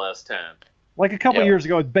little S10. Like a couple years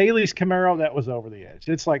ago, Bailey's Camaro, that was over the edge.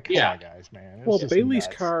 It's like, come on, guys, man. Well, Bailey's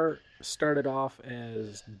car started off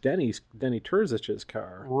as Denny Terzich's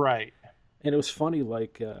car. Right. And it was funny,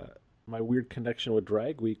 like, my weird connection with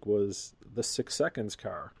Drag Week was the 6 Seconds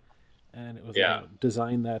car. And it was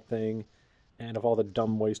design that thing. And of all the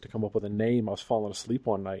dumb ways to come up with a name, I was falling asleep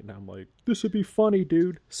one night, and I'm like, this would be funny,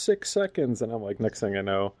 dude. 6 Seconds. And I'm like, next thing I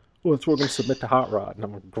know, well, that's what we're going to submit to Hot Rod. And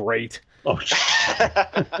I'm like, great. Oh,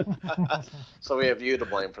 So we have you to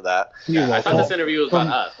blame for that. I thought this interview was about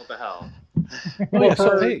us. What the hell?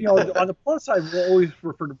 On the plus side, we'll always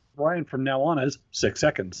refer to Brian from now on as 6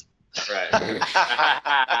 Seconds. Right.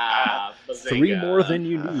 3 more than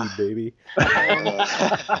you need, baby. That's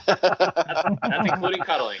including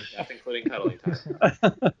cuddling. Time.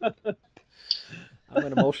 I'm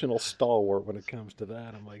an emotional stalwart when it comes to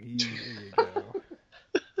that. I'm like, there you go.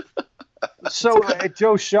 So at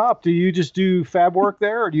Joe's shop, do you just do fab work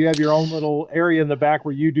there, or do you have your own little area in the back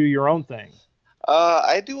where you do your own thing?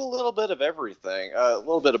 I do a little bit of everything, a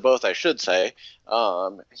little bit of both, I should say.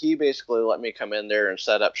 He basically let me come in there and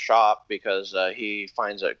set up shop because he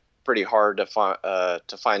finds it pretty hard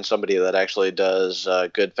to find somebody that actually does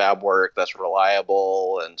good fab work that's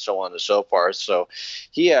reliable and so on and so forth. So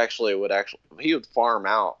he would farm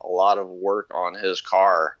out a lot of work on his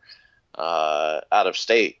car out of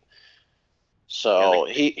state. So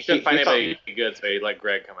he couldn't find anybody good, so he let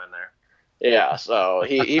Greg come in there. Yeah, so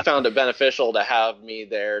he found it beneficial to have me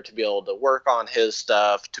there to be able to work on his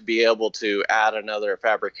stuff, to be able to add another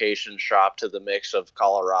fabrication shop to the mix of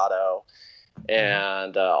Colorado.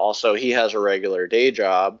 And also he has a regular day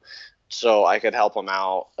job, so I could help him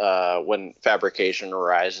out when fabrication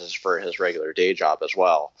arises for his regular day job as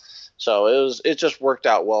well. So it just worked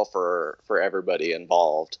out well for everybody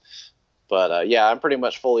involved. But yeah, I'm pretty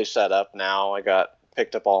much fully set up now. I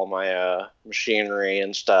picked up all my machinery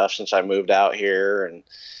and stuff since I moved out here, and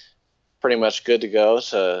pretty much good to go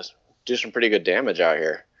to do some pretty good damage out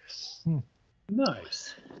here.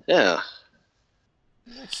 Nice. Yeah.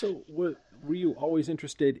 So were you always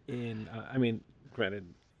interested in, I mean,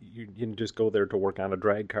 granted, you didn't just go there to work on a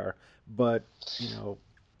drag car, but,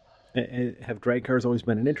 have drag cars always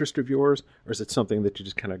been an interest of yours, or is it something that you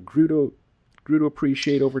just kind of grew to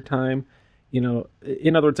appreciate over time?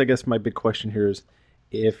 In other words, I guess my big question here is,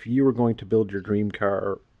 if you were going to build your dream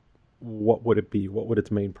car, what would it be? What would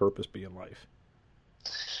its main purpose be in life?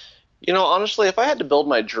 Honestly, if I had to build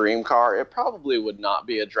my dream car, it probably would not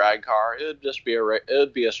be a drag car. It would just be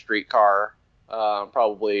a street car,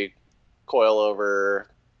 probably coilover,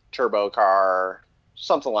 turbo car,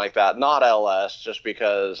 something like that. Not LS, just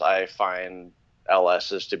because I find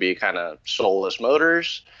LSs to be kind of soulless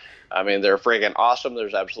motors. I mean, they're freaking awesome.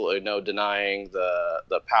 There's absolutely no denying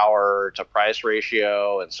the power to price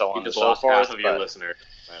ratio and so on and so forth. Half of your listeners,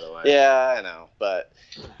 by the way. Yeah, I know, but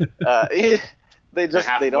they just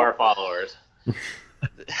half they of don't. Our followers.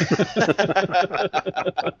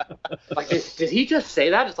 Like, did he just say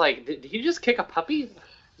that? It's like, did he just kick a puppy?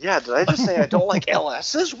 Yeah, did I just say I don't like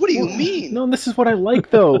LSs? What do you mean? No, this is what I like,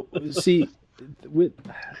 though. We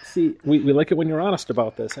like it when you're honest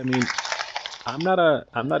about this. I mean, I'm not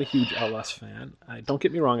a huge LS fan. Don't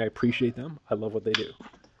get me wrong, I appreciate them. I love what they do.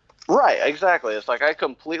 Right, exactly. It's like I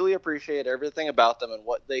completely appreciate everything about them and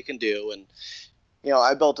what they can do. And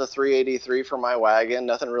I built a 383 for my wagon,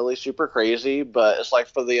 nothing really super crazy, but it's like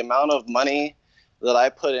for the amount of money that I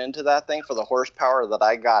put into that thing, for the horsepower that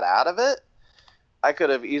I got out of it, I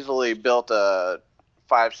could have easily built a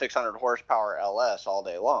 500-600 horsepower LS all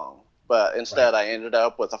day long. But instead, I ended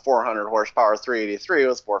up with a 400 horsepower 383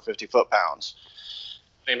 with 450 foot-pounds.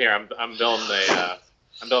 Same here. I'm building a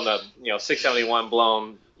 671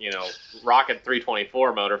 blown rocket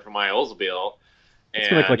 324 motor for my Oldsmobile. It's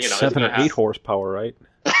gonna make 7 or 8 horsepower, right?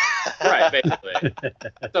 Right, basically.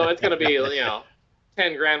 So it's gonna be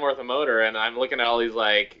 10 grand worth of motor, and I'm looking at all these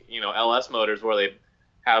LS motors where they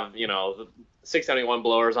have the 671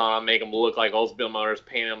 blowers on them, make them look like Oldsmobile motors,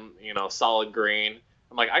 paint them solid green.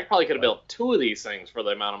 I'm like, I probably could have built 2 of these things for the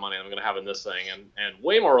amount of money I'm going to have in this thing, and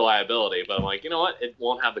way more reliability. But I'm like, you know what? It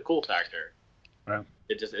won't have the cool factor. Right.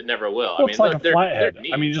 It never will. Well, it's like a flathead.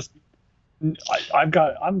 I mean, I'm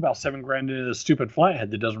about $7,000 into this stupid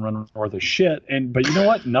flathead that doesn't run worth a shit. But you know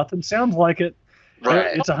what? Nothing sounds like it.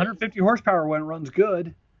 Right. It's 150 horsepower when it runs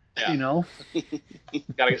good. Yeah.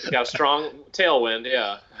 got a strong tailwind.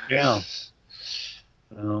 Yeah. Yeah.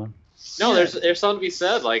 No, there's something to be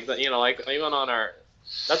said. Like even on our.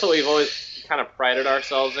 That's what we've always kind of prided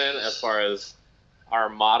ourselves in, as far as our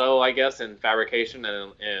motto, I guess, in fabrication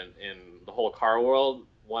and in the whole car world.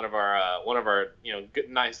 One of our good,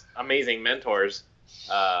 nice, amazing mentors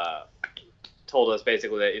told us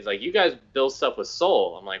basically that he's like, you guys build stuff with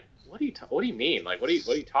soul. I'm like, what do you mean? Like, what are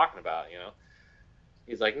you talking about?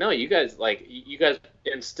 He's like, no, you guys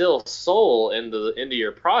instill soul into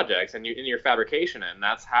your projects and in your fabrication, and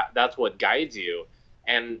that's what guides you.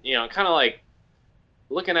 And kind of like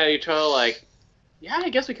looking at each other like, yeah, I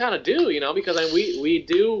guess we kind of do, because we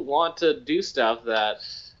do want to do stuff that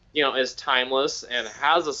is timeless and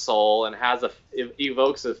has a soul and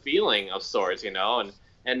evokes a feeling of sorts,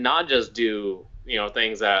 and not just do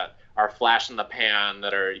things that are flash in the pan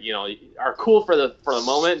that are cool for the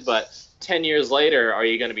moment, but 10 years later, are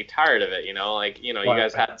you going to be tired of it? You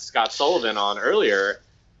guys had Scott Sullivan on earlier,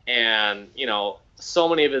 and so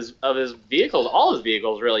many of his vehicles, all his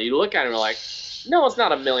vehicles, really, you look at it and you're like, no, it's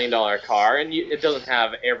not $1 million car, and it doesn't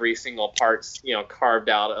have every single parts carved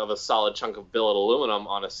out of a solid chunk of billet aluminum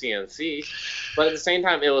on a CNC, but at the same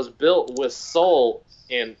time, it was built with soul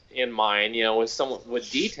in mind, with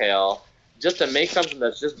detail, just to make something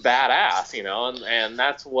that's just badass, and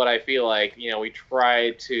that's what I feel like we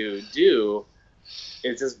try to do,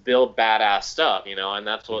 is just build badass stuff, and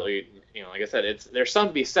that's what we, like I said, there's something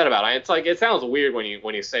to be said about it. It's like, it sounds weird when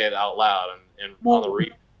you say it out loud and on the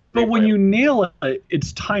replay. But when you nail it,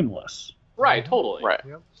 it's timeless. Right, totally. Right.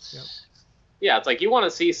 Yep. Yeah, it's like you want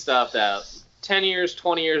to see stuff that 10 years,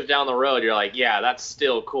 20 years down the road, you're like, yeah, that's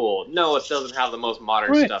still cool. No, it doesn't have the most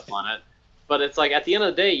modern stuff on it. But it's like, at the end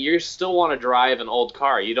of the day, you still want to drive an old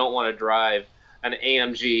car. You don't want to drive an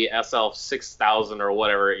AMG SL 6000 or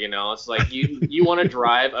whatever, It's like you want to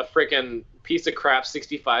drive a freaking piece of crap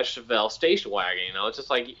 65 Chevelle station wagon, It's just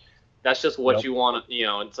like, that's just what you want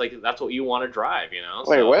to, it's like, that's what you want to drive, Wait,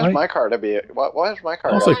 So, where's my car to be? Why is my car?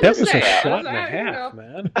 I was like, that was a Yeah, shot and a half,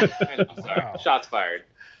 man. Sorry. Shots fired.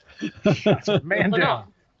 Man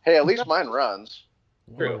down. Hey, at least mine runs.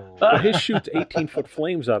 True. Well, his shoots 18-foot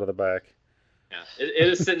flames out of the back. Yeah, it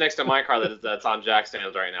is sitting next to my car that's on jack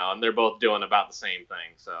stands right now, and they're both doing about the same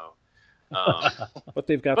thing. So, But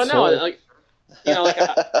they've got but soul. no, like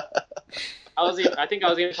I think I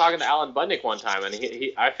was even talking to Alan Budnick one time, and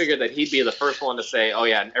I figured that he'd be the first one to say, "Oh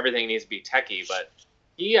yeah, everything needs to be techie," but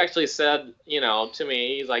he actually said, to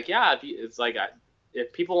me, he's like, "Yeah,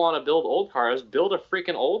 if people want to build old cars, build a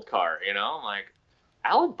freaking old car," I'm like,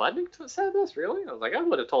 Alan Budnick said this, really? I was like, I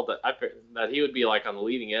would have told that he would be like on the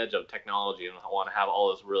leading edge of technology and want to have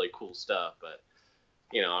all this really cool stuff. But,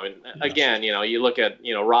 again, you look at,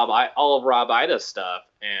 all of Rob Ida's stuff,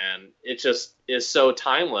 and it just is so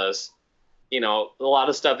timeless. A lot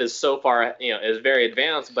of stuff is so far, is very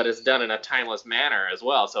advanced, but it's done in a timeless manner as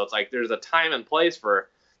well. So it's like there's a time and place for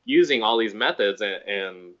using all these methods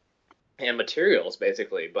and materials,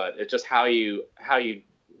 basically. But it's just how you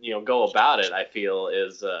go about it, I feel,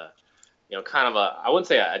 is kind of I wouldn't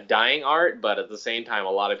say a dying art, but at the same time,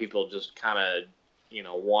 a lot of people just kind of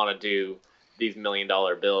want to do these $1 million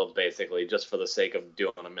builds basically just for the sake of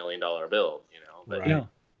doing a $1 million build, but Right.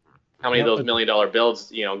 how many of those $1 million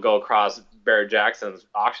builds go across Barrett Jackson's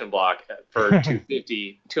auction block for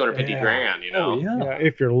 250 grand, Oh, yeah.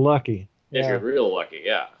 If you're lucky. if you're real lucky.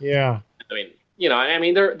 Yeah. I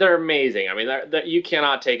mean, they're amazing. I mean, you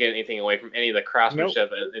cannot take anything away from any of the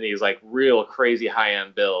craftsmanship in these like real crazy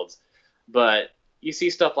high-end builds. But you see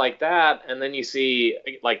stuff like that, and then you see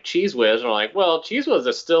like Cheese Whiz, and we're like, well, Cheese Whiz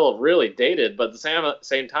is still really dated, but at the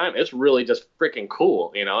same time, it's really just freaking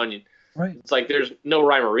cool, and Right. it's like there's no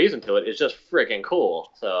rhyme or reason to it. It's just freaking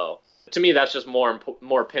cool. So to me, that's just more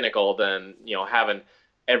pinnacle than having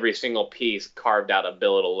every single piece carved out of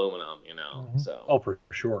billet aluminum. Mm-hmm. So. Oh, for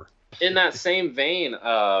sure. In that same vein,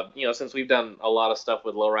 since we've done a lot of stuff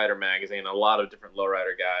with Lowrider Magazine, a lot of different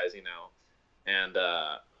lowrider guys, and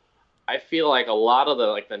I feel like a lot of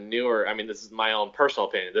the newer, I mean, this is my own personal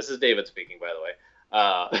opinion. This is David speaking, by the way.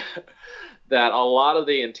 That a lot of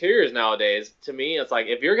the interiors nowadays, to me, it's like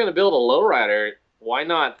if you're going to build a lowrider, why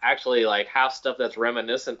not actually like have stuff that's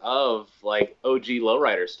reminiscent of like OG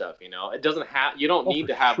lowrider stuff? It doesn't have. You don't need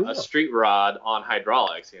to have a street rod on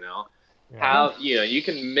hydraulics. How you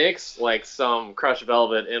can mix like some crushed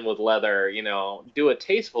velvet in with leather, do it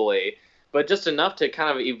tastefully, but just enough to kind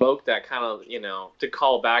of evoke that kind of, to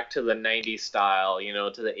call back to the 90s style,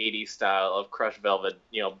 to the 80s style of crushed velvet,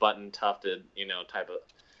 button tufted,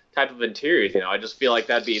 type of interiors. I just feel like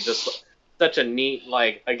that'd be just such a neat,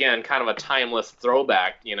 like, again, kind of a timeless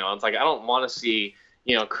throwback. It's like I don't want to see,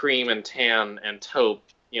 cream and tan and taupe,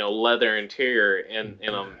 leather interior in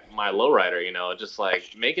my lowrider. Just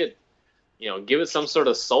like make it. Give it some sort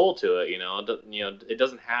of soul to it, it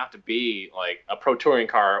doesn't have to be like a pro touring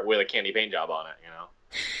car with a candy paint job on it,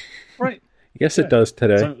 Right. Yes, it does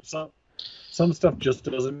today. Some stuff just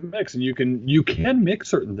doesn't mix, and you can mix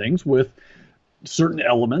certain things with certain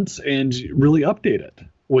elements and really update it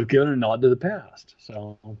with giving a nod to the past.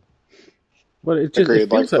 So, but it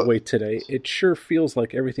feels that way today. It sure feels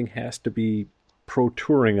like everything has to be pro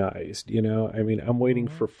touringized. I mean, I'm waiting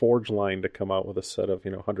for Forge Line to come out with a set of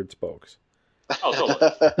 100 spokes. Oh,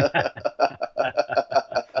 totally.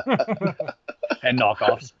 And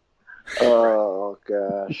knockoffs. Oh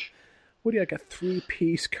gosh. What do you got?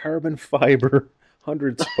 3-piece carbon fiber,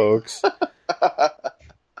 100 spokes. Now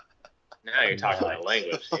you're talking my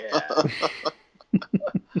language. Yeah.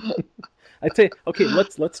 I'd say okay.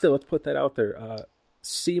 Let's put that out there.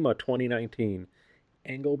 SEMA 2019,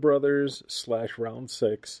 Engel Brothers / Round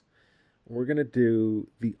 6. We're gonna do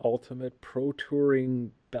the ultimate pro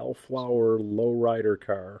touring Bellflower lowrider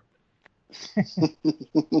car.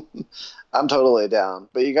 I'm totally down,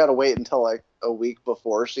 but you got to wait until like a week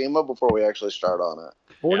before SEMA before we actually start on it.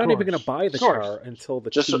 Well, we're not even going to buy the car until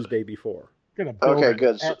the Tuesday before. Okay,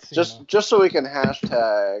 good. So, just so we can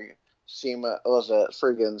hashtag SEMA, was it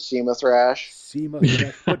friggin' SEMA Thrash? SEMA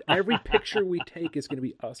Thrash. But every picture we take is going to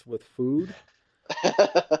be us with food.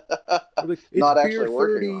 Like, not actually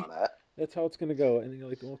working on it. That's how it's going to go. And then you're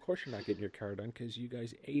like, well, of course you're not getting your car done because you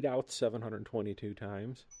guys ate out 722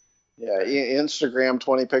 times. Yeah, Instagram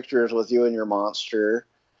 20 pictures with you and your monster.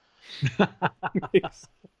 I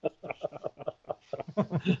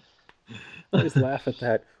just laugh at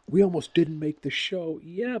that. We almost didn't make the show.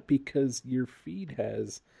 Yeah, because your feed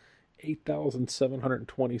has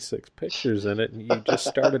 8,726 pictures in it, and you just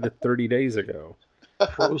started it 30 days ago.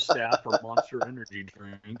 Pro staff or Monster Energy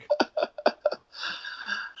drink.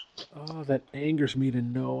 Oh, that angers me to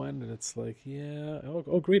no end, and it's like, yeah,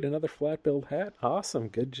 oh, great, another flat billed hat. Awesome,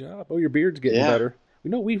 good job. Oh, your beard's getting better.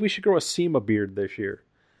 We should grow a SEMA beard this year.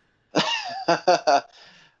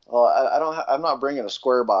 I'm not bringing a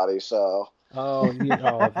square body, so. Oh,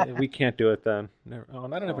 we can't do it then. Oh,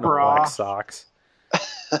 and I don't have enough black socks.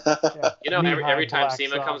 Yeah. Every time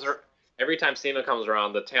SEMA comes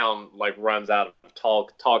around, the town like runs out of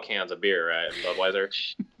tall cans of beer, right? Budweiser.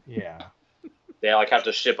 Yeah. They like have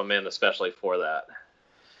to ship them in especially for that.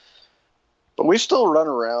 But we still run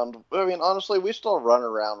around. I mean, honestly, we still run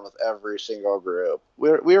around with every single group.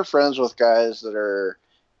 We're friends with guys that are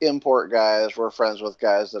import guys. We're friends with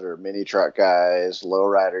guys that are mini truck guys,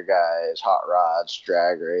 lowrider guys, hot rods,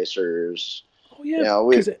 drag racers. Oh yeah,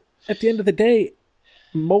 because at the end of the day,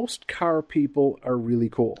 most car people are really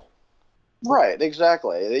cool. Right,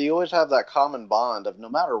 exactly. You always have that common bond of no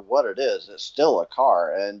matter what it is, it's still a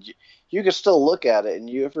car, and you can still look at it, and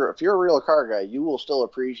if you're a real car guy, you will still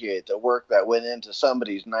appreciate the work that went into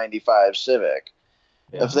somebody's '95 Civic.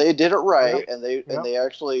 Yeah. If they did it right and they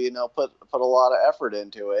actually put a lot of effort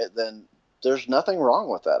into it, then there's nothing wrong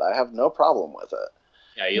with that. I have no problem with it.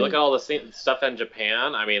 Yeah, you look at all the stuff in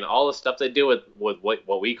Japan. I mean, all the stuff they do with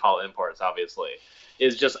what we call imports, obviously,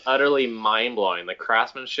 is just utterly mind-blowing. The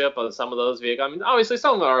craftsmanship of some of those vehicles. I mean, obviously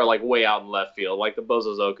some of them are like way out in left field, like the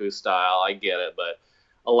Bozozoku style. I get it, but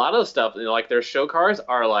a lot of the stuff, like their show cars,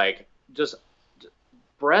 are like just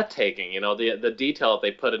breathtaking. The detail that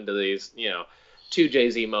they put into these,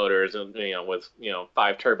 2JZ motors and with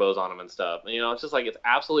 5 turbos on them and stuff. It's just like it's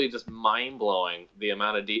absolutely just mind-blowing the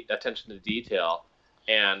amount of attention to detail,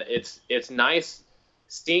 and it's nice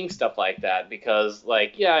seeing stuff like that because,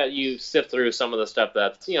 like, yeah, you sift through some of the stuff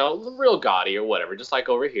that's, real gaudy or whatever, just like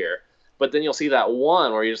over here. But then you'll see that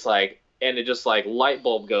one where you're just like, and it just like light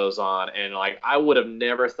bulb goes on, and like I would have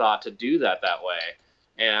never thought to do that way.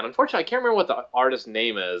 And unfortunately, I can't remember what the artist's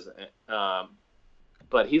name is,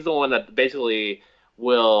 but he's the one that basically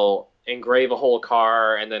will engrave a whole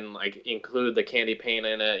car and then like include the candy paint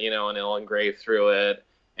in it, and he'll engrave through it,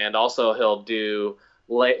 and also he'll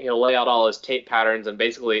lay out all his tape patterns and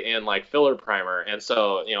basically in like filler primer, and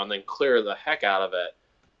so and then clear the heck out of it,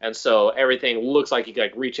 and so everything looks like you can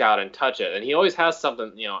like reach out and touch it, and he always has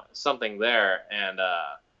something there, and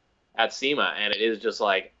at SEMA, and it is just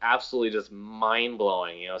like absolutely just mind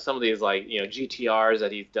blowing. Some of these like GTRs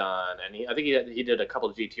that he's done, and I think he did a couple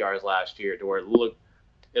of GTRs last year to where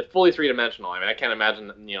it's fully 3-dimensional. I mean, I can't imagine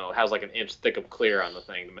it has like an inch thick of clear on the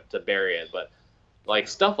thing to bury it, but like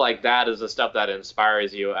stuff like that is the stuff that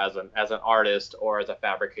inspires you as an artist or as a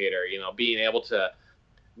fabricator. Being able to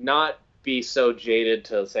not be so jaded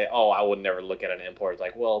to say, oh, I would never look at an import. It's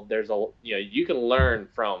like, well, there's you can learn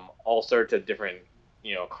from all sorts of different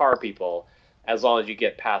car people as long as you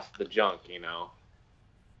get past the junk.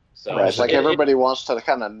 So right, it's like everybody wants to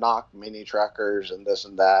kind of knock mini truckers and this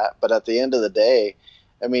and that, but at the end of the day,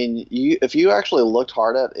 I mean, if you actually looked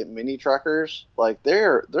hard at mini truckers, like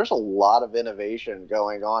there's a lot of innovation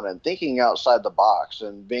going on and thinking outside the box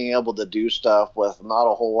and being able to do stuff with not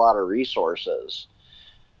a whole lot of resources.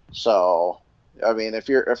 So, I mean, if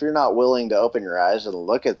you're not willing to open your eyes and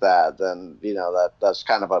look at that, then that's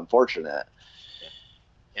kind of unfortunate.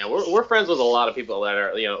 Yeah, we're friends with a lot of people that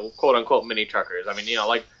are quote unquote mini truckers. I mean,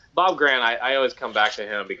 like Bob Grant, I always come back to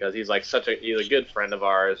him because he's like he's a good friend of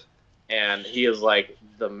ours. And he is like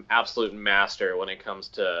the absolute master when it comes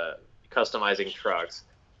to customizing trucks.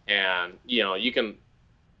 And you can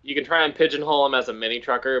try and pigeonhole him as a mini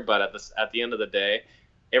trucker, but at the end of the day,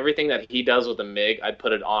 everything that he does with a MIG, I'd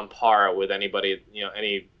put it on par with anybody,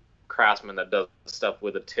 any craftsman that does stuff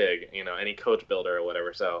with a TIG, any coach builder or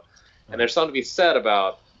whatever. So, and there's something to be said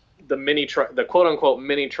about the quote unquote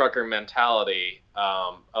mini trucker mentality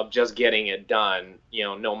of just getting it done,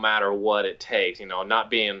 no matter what it takes,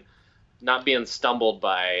 not being stumbled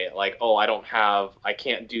by like, oh, I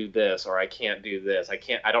can't do this, or I can't do this.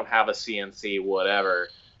 I don't have a CNC, whatever.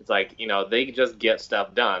 It's like, they just get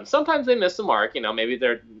stuff done. Sometimes they miss the mark, maybe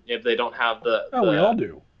if they don't have we all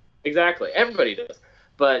do. Exactly. Everybody does.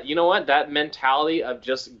 But you know what? That mentality of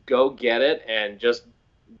just go get it and just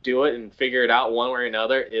do it and figure it out one way or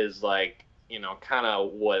another is like, kind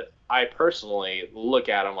of what I personally look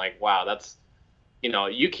at. I'm like, wow, that's,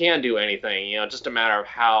 you can do anything, just a matter of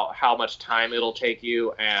how much time it'll take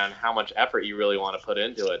you and how much effort you really want to put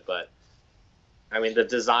into it. But I mean, the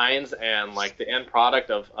designs and like the end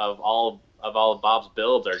product of all of Bob's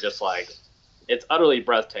builds are just like, it's utterly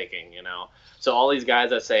breathtaking, So all these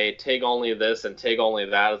guys that say TIG only this and TIG only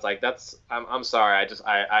that, it's like, I'm sorry,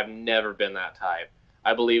 I've never been that type.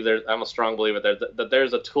 I'm a strong believer that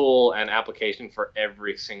there's a tool and application for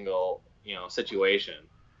every single, situation.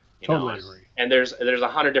 Totally agree. And there's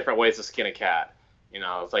 100 different ways to skin a cat.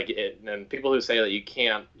 It's like and people who say that you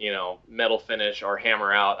can't, metal finish or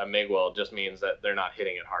hammer out a MIG weld just means that they're not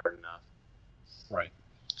hitting it hard enough. Right.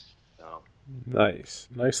 So, Nice.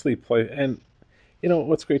 Nicely played. And,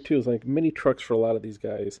 what's great, too, is like mini trucks for a lot of these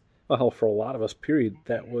guys, well, hell, for a lot of us, period,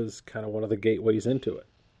 that was kind of one of the gateways into it.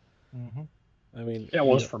 Mm-hmm. I mean... Yeah, it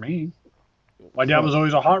was for me. My dad was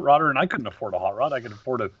always a hot rodder, and I couldn't afford a hot rod. I could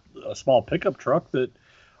afford a small pickup truck that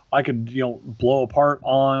I could, blow apart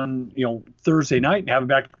on, Thursday night and have it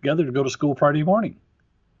back together to go to school Friday morning.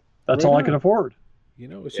 That's all I could afford.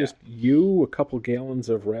 It's just you, a couple gallons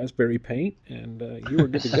of raspberry paint, and you were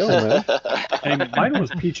good to go, man. And mine was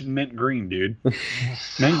peach and mint green, dude.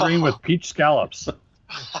 Mint green with peach scallops.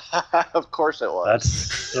 Of course it was. That's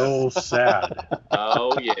so sad.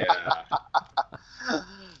 Oh, yeah.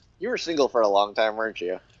 You were single for a long time, weren't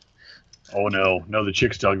you? Oh, no. No, the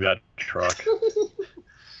chicks dug that truck.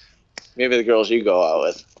 Maybe the girls you go out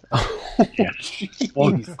with. Yeah.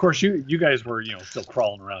 Well, of course, you guys were, still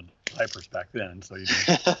crawling around diapers back then, so you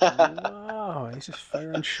didn't. Wow, he's just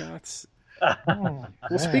firing shots. Well,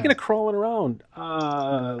 speaking of crawling around,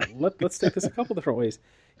 let's take this a couple different ways.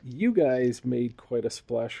 You guys made quite a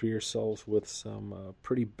splash for yourselves with some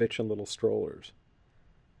pretty bitchin' little strollers.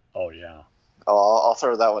 Oh, yeah. Oh, I'll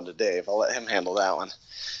throw that one to Dave. I'll let him handle that one.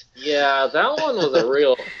 Yeah, that one was a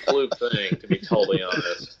real fluke thing, to be totally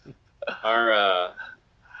honest. Our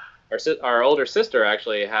older sister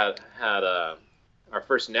actually had our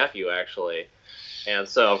first nephew, actually. And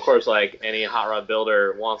so, of course, like any hot rod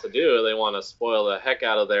builder wants to do, they want to spoil the heck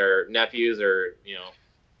out of their nephews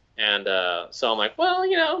and so I'm like, well,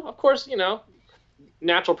 of course,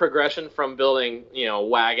 natural progression from building,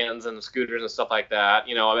 wagons and scooters and stuff like that.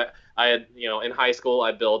 I had, in high school,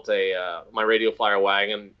 I built my radio flyer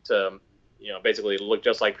wagon to, basically look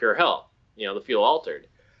just like Pure Hell, the fuel altered.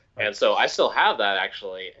 And so I still have that,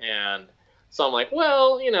 actually. And so I'm like,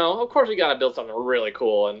 well, of course we got to build something really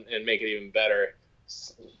cool and make it even better.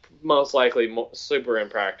 Most likely super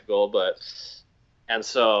impractical, and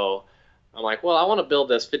so I'm like, well, I want to build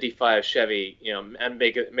this 55 Chevy, and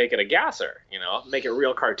make it a gasser, make it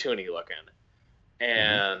real cartoony looking.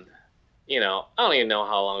 And, I don't even know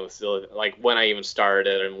how long it was still, like when I even started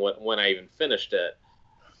it and when I even finished it.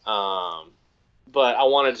 But I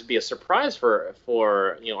wanted it to be a surprise for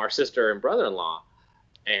our sister and brother-in-law.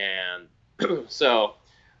 And so,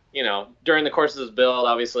 during the course of this build,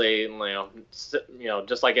 obviously,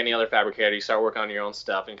 just like any other fabricator, you start working on your own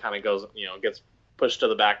stuff and kind of goes, gets pushed to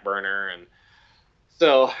the back burner. And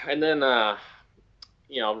so, and then,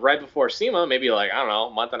 right before SEMA, maybe like, I don't know,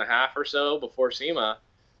 a month and a half or so before SEMA,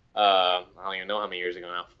 I don't even know how many years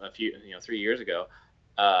ago now, 3 years ago,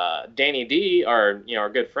 Danny D, our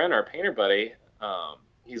good friend, our painter buddy,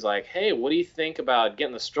 he's like, hey, what do you think about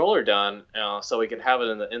getting the stroller done so we can have it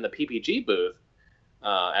in the PPG booth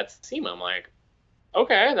at SEMA? I'm like,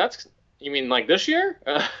 okay, you mean like this year?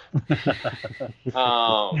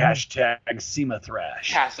 Hashtag SEMA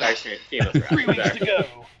Thrash. Hashtag SEMA Thrash. 3 weeks to go.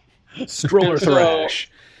 Stroller thrash.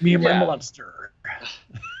 Me and my monster.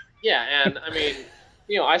 Yeah, and I mean,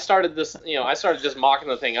 I started just mocking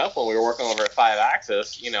the thing up when we were working over at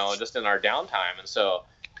 5-axis, just in our downtime. And so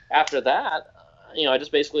after that, I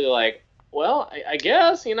just basically like, well, I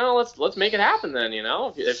guess, let's make it happen then,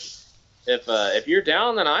 if you're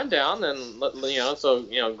down, then I'm down, then, so,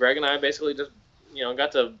 Greg and I basically just,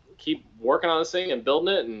 got to keep working on this thing and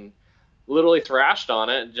building it and literally thrashed on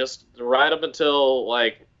it just right up until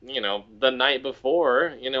like, the night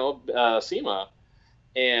before, SEMA.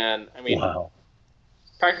 And I mean, wow.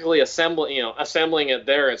 Practically assembling it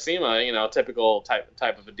there at SEMA, typical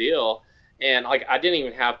type of a deal. And like, I didn't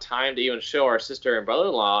even have time to even show our sister and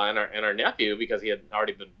brother-in-law and our nephew because he had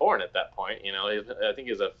already been born at that point. I think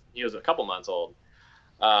he was a couple months old.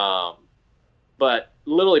 But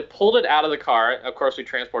literally pulled it out of the car. Of course, we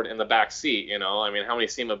transported it in the back seat. I mean, how many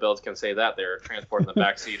SEMA builds can say that they're transporting the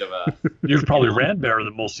back seat of a? You've probably ran better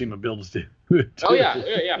than most SEMA builds do. Oh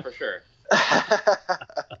yeah, for sure.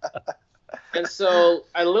 And so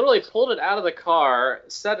I literally pulled it out of the car,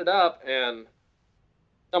 set it up, and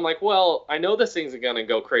I'm like, well, I know this thing's gonna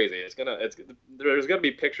go crazy. There's gonna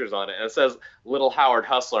be pictures on it, and it says Little Howard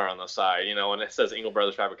Hustler on the side, and it says Engles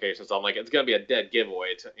Brothers Fabrication. So I'm like, it's gonna be a dead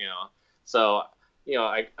giveaway, So,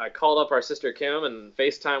 I called up our sister Kim and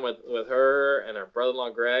FaceTime with her and her brother-in-law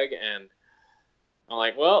Greg, and I'm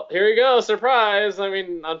like, well, here you go, surprise. I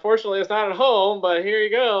mean, unfortunately, it's not at home, but here you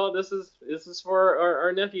go. This is for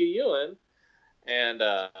our nephew Ewan, and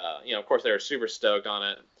of course they were super stoked on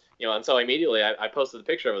it. And so immediately I posted the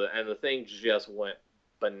picture of it, and the thing just went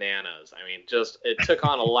bananas. I mean, it took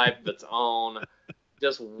on a life of its own,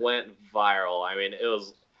 just went viral. I mean, it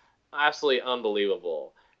was absolutely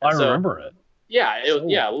unbelievable. And I remember it.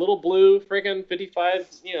 Yeah, little blue freaking 55,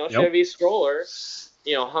 Chevy stroller,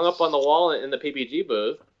 hung up on the wall in the PPG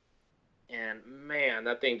booth. And man,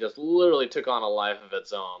 that thing just literally took on a life of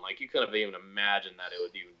its own. Like, you couldn't have even imagined that it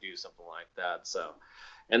would even do something like that. So,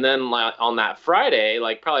 and then like, on that Friday,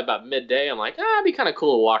 like probably about midday, I'm like, it'd be kind of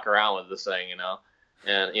cool to walk around with this thing, And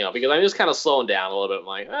because I'm just kind of slowing down a little bit. I'm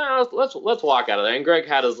like, let's walk out of there. And Greg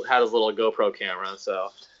had his little GoPro camera, so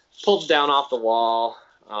pulled it down off the wall,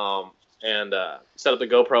 and set up the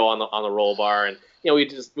GoPro on the roll bar. And we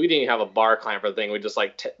didn't even have a bar clamp for the thing. We just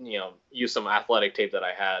used some athletic tape that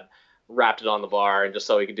I had, wrapped it on the bar, and just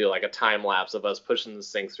so we could do like a time lapse of us pushing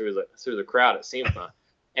this thing through the crowd at SEMA.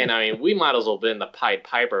 And I mean, we might as well have been the Pied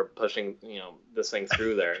Piper pushing, this thing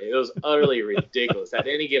through there. It was utterly ridiculous. At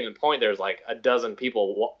any given point, there's like a dozen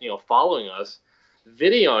people, following us,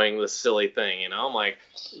 videoing this silly thing. I'm like,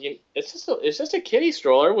 it's just a kiddie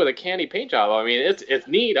stroller with a candy paint job. I mean, it's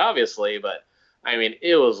neat, obviously, but I mean,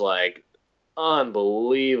 it was like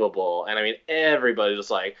unbelievable. And I mean, everybody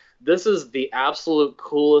just like, this is the absolute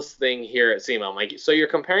coolest thing here at SEMA. I'm like, so you're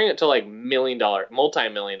comparing it to like multi-million-dollar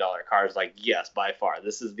cars? Like, yes, by far,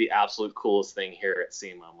 this is the absolute coolest thing here at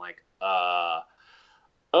SEMA. I'm like,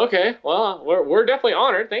 okay, well, we're definitely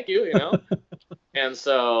honored, thank you, And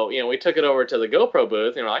so, we took it over to the GoPro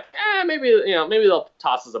booth, and we're like, maybe they'll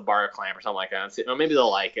toss us a bar clamp or something like that, or maybe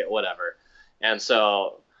they'll like it, whatever. And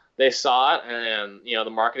so they saw it, and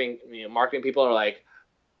the marketing people are like,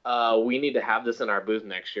 we need to have this in our booth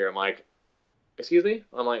next year. I'm like, excuse me?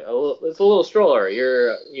 I'm like, it's a little stroller.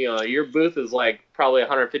 Your booth is like probably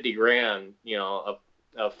 $150,000,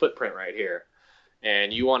 a footprint right here,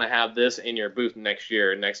 and you want to have this in your booth next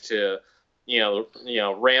year next to,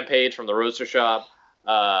 Rampage from the Roadster Shop.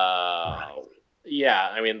 Yeah,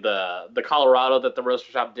 I mean the Colorado that the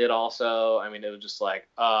Roadster Shop did also. I mean, it was just like,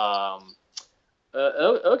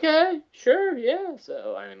 okay, sure, yeah.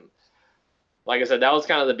 So I mean, like I said, that was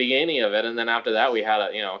kind of the beginning of it, and then after that, we had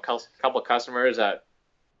a couple of customers that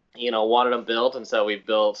wanted them built, and so we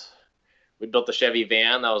built the Chevy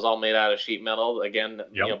van that was all made out of sheet metal. Again,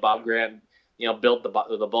 Yep. Bob Grant built the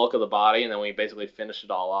bulk of the body, and then we basically finished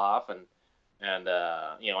it all off, and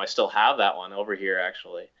I still have that one over here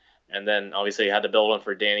actually. And then obviously I had to build one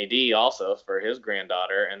for Danny D also for his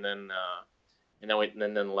granddaughter, and then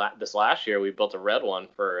this last year we built a red one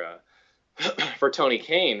for Tony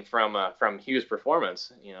Kane from Hughes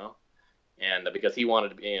Performance, and because he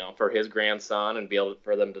wanted to, for his grandson, and be able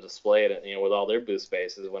for them to display it, with all their booth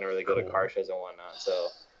spaces whenever they go to car shows and whatnot. So,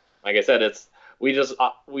 like I said, we just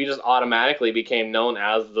automatically became known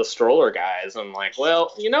as the stroller guys. I'm like,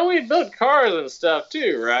 well, we build cars and stuff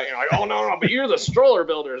too, right? You're like, oh no, but you're the stroller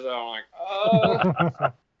builders. And I'm like, oh,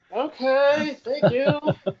 okay, thank you.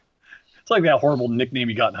 It's like that horrible nickname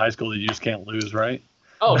you got in high school that you just can't lose, right?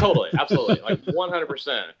 Oh, totally, absolutely, like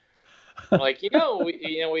 100%. Like,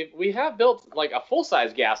 we have built like a full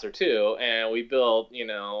size gasser too, and we built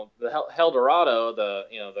the Eldorado, the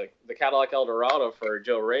Cadillac Eldorado for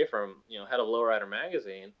Joe Ray from head of Lowrider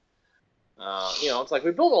magazine. It's like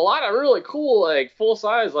we built a lot of really cool like full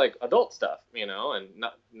size like adult stuff, and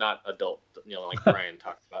not adult, like Brian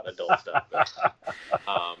talked about adult stuff.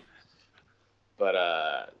 But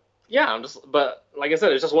like I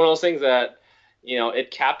said, it's just one of those things that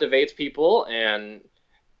it captivates people, and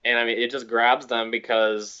I mean, it just grabs them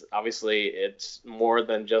because obviously it's more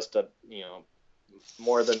than just a vehicle.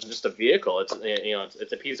 It's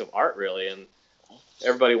it's a piece of art really, and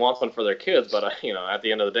everybody wants one for their kids. But at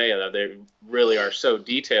the end of the day, they really are so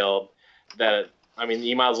detailed that I mean,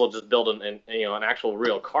 you might as well just build an actual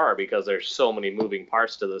real car, because there's so many moving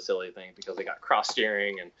parts to the silly thing, because they got cross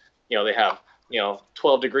steering, and they have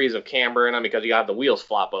 12 degrees of camber in them, because you have the wheels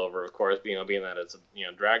flop over, of course, being that it's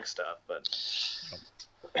drag stuff, but.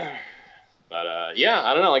 Yeah,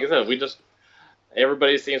 I don't know. Like I said,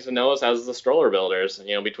 everybody seems to know us as the stroller builders.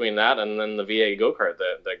 Between that and then the VA go-kart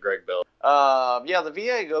that Greg built. Yeah, the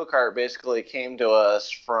VA go-kart basically came to us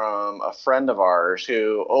from a friend of ours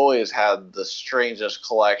who always had the strangest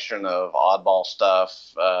collection of oddball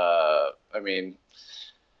stuff. I mean,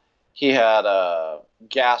 he had a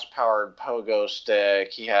gas-powered pogo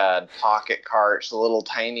stick. He had pocket carts, the little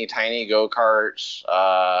tiny go-karts.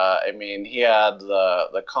 I mean, he had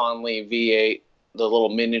the Conley V8, the little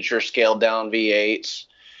miniature scaled-down V8s.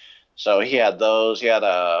 So he had those. He had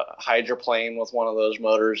a hydroplane with one of those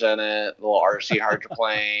motors in it, a little RC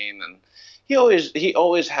hydroplane, and he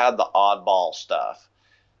always had the oddball stuff.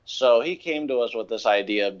 So he came to us with this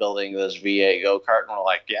idea of building this V8 go-kart, and we're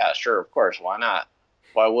like, yeah, sure, of course, why not?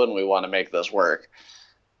 Why wouldn't we want to make this work?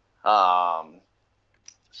 Well,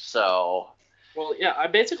 yeah,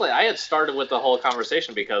 I had started with the whole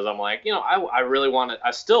conversation because I'm like, I really want to,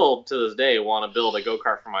 I still to this day want to build a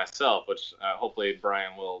go-kart for myself, which hopefully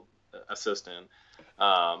Brian will assist in.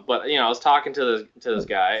 But I was talking to this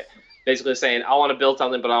guy, basically saying I want to build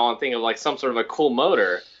something, but I want to think of like some sort of a cool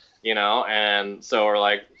motor, and so we're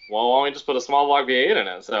like, well, why don't we just put a small block V8 in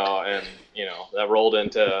it? So, and that rolled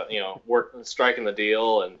into striking the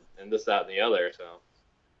deal and this, that, and the other. So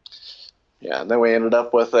yeah, and then we ended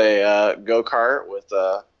up with a go-kart with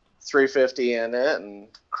a 350 in it and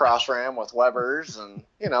cross ram with Webers, and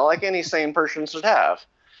like any sane person should have.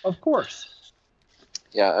 Of course.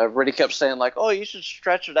 Yeah, everybody kept saying like, "Oh, you should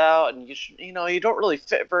stretch it out, and you should, you don't really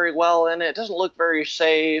fit very well in it. It doesn't look very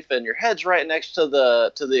safe, and your head's right next to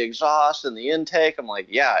the exhaust and the intake." I'm like,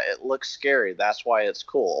 "Yeah, it looks scary. That's why it's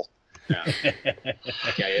cool." Yeah,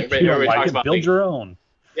 everybody talks about build your own.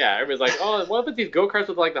 Yeah, everybody's like, "Oh, what about these go-karts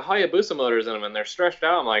with like the Hayabusa motors in them and they're stretched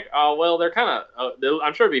out?" I'm like, "Oh, well, they're kind of.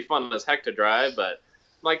 I'm sure it'd be fun as heck to drive, but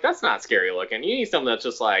I'm like, that's not scary looking. You need something that's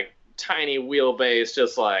just like." Tiny wheelbase,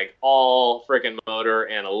 just like all freaking motor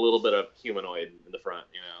and a little bit of humanoid in the front,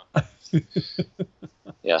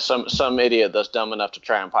 Yeah, some idiot that's dumb enough to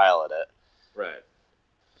try and pilot it. Right.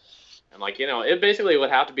 And like, it basically would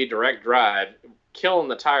have to be direct drive, killing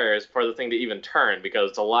the tires for the thing to even turn, because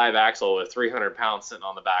it's a live axle with 300 pounds sitting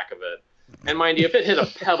on the back of it. And mind you, if it hit a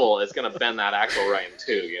pebble, it's going to bend that axle right in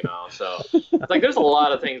two, So it's like there's a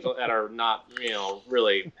lot of things that are not,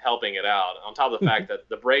 really helping it out. On top of the fact that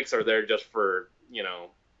the brakes are there just for,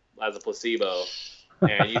 as a placebo.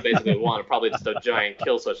 And you basically want probably just a giant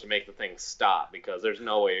kill switch to make the thing stop, because there's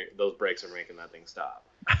no way those brakes are making that thing stop.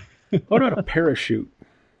 What about a parachute?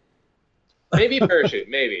 Maybe a parachute.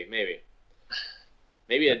 Maybe.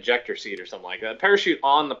 Maybe an ejector seat or something like that. Parachute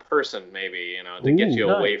on the person, maybe, to get you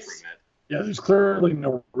away from it. Yeah, there's clearly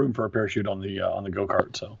no room for a parachute on the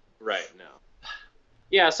go-kart, so. Right, no.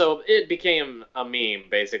 Yeah, so it became a meme,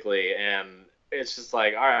 basically, and it's just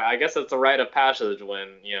like, all right, I guess it's a rite of passage when,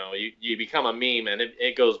 you become a meme and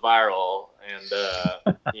it goes viral, and,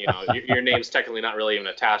 your name's technically not really even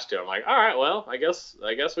attached to it. I'm like, all right, well, I guess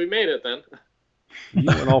we made it then. You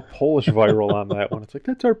went all Polish viral on that one. It's like,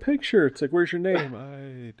 that's our picture. It's like, where's your name?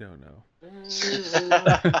 I don't know.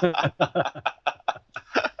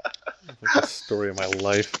 That's the story of my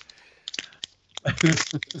life.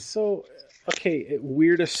 So, okay,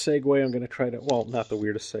 weirdest segue I'm going to try to... Well, not the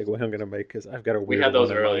weirdest segue I'm going to make, because I've got a weird one. We had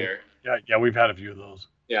those earlier. Yeah, we've had a few of those.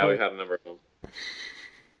 Yeah, we've had a number of them.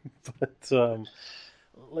 But,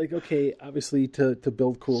 okay, obviously to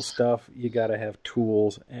build cool stuff, you got to have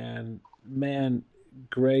tools. And, man,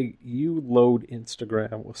 Greg, you load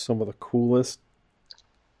Instagram with some of the coolest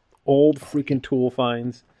old freaking tool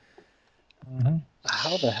finds. Mm-hmm.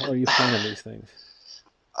 How the hell are you finding these things?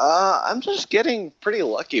 I'm just getting pretty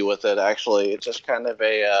lucky with it, actually. It's just kind of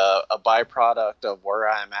a byproduct of where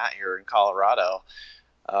I'm at here in Colorado.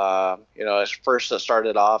 At first it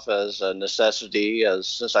started off as a necessity,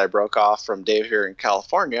 since I broke off from Dave here in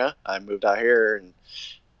California, I moved out here, and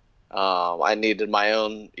I needed my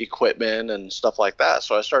own equipment and stuff like that.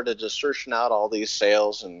 So I started just searching out all these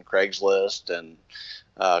sales and Craigslist and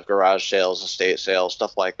garage sales, estate sales,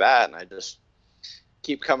 stuff like that, and I just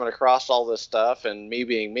keep coming across all this stuff, and me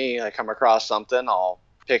being me, I come across something, I'll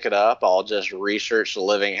pick it up, I'll just research the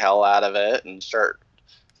living hell out of it and start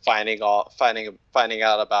finding out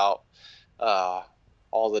about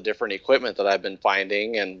all the different equipment that I've been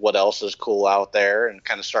finding and what else is cool out there, and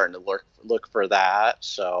kind of starting to look for that.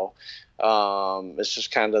 So it's just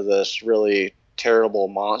kind of this really terrible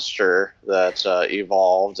monster that's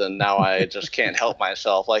evolved, and now I just can't help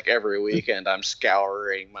myself. Like every weekend I'm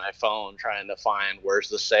scouring my phone trying to find where's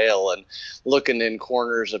the sale, and looking in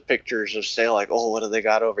corners of pictures of sale, like, oh, what do they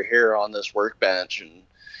got over here on this workbench? And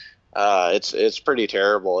it's pretty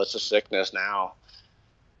terrible. It's a sickness now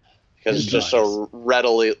because it's just so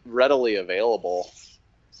readily available.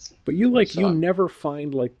 But you never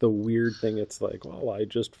find like the weird thing. It's like, well, I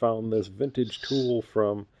just found this vintage tool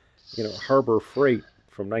from Harbor Freight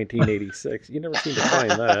from 1986. You never seem to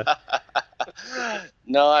find that.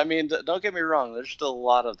 No, I mean, don't get me wrong. There's still a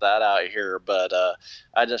lot of that out here, but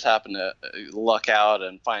I just happen to luck out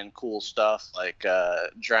and find cool stuff like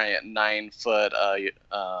giant 9-foot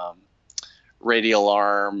radial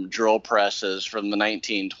arm drill presses from the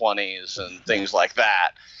 1920s and things like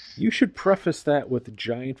that. You should preface that with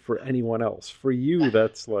giant for anyone else. For you,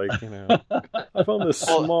 that's like, I found this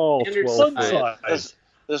small 12-foot.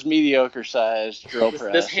 This mediocre sized drill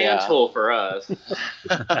press. This hand tool for us.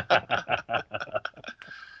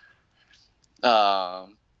 Yeah,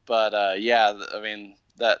 I mean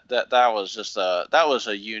that was just that was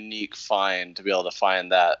a unique find to be able to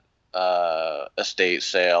find that estate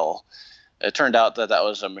sale. It turned out that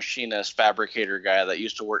was a machinist fabricator guy that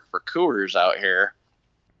used to work for Coors out here,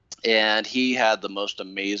 and he had the most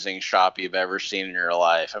amazing shop you've ever seen in your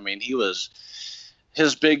life. I mean, his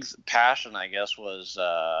big passion, I guess, was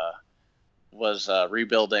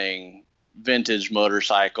rebuilding vintage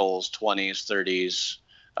motorcycles, 20s, 30s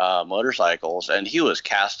motorcycles, and he was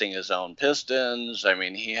casting his own pistons. I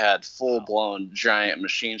mean, he had full-blown giant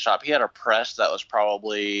machine shop. He had a press that was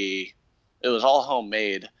it was all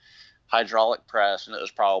homemade, hydraulic press, and it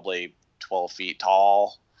was probably 12 feet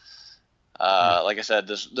tall. Like I said,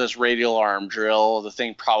 this radial arm drill, the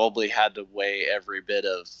thing probably had to weigh every bit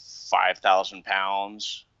of 5,000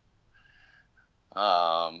 pounds.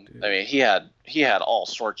 I mean, he had all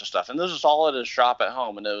sorts of stuff, and this was all at his shop at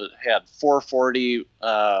home, and he had 440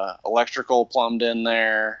 electrical plumbed in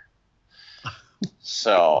there.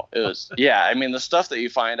 So it was, yeah. I mean, the stuff that you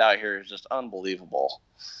find out here is just unbelievable,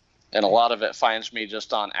 and a lot of it finds me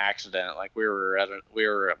just on accident. Like we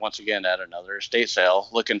were once again at another estate sale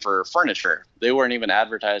looking for furniture. They weren't even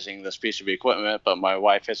advertising this piece of equipment, but my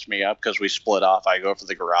wife hits me up because we split off. I go for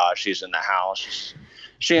the garage. She's in the house.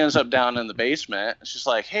 She ends up down in the basement. She's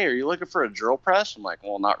like, "Hey, are you looking for a drill press?" I'm like,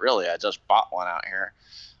 "Well, not really. I just bought one out here."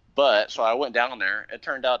 But so I went down there. It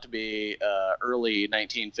turned out to be early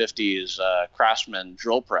 1950s Craftsman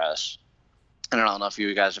drill press. And I don't know if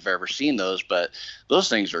you guys have ever seen those, but those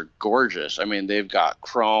things are gorgeous. I mean, they've got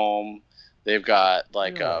chrome. They've got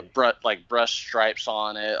brush stripes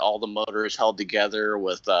on it. All the motors held together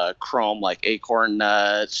with chrome like acorn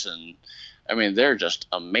nuts, and I mean, they're just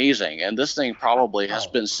amazing. And this thing probably has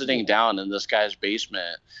been sitting down in this guy's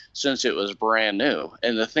basement since it was brand new.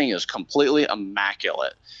 And the thing is completely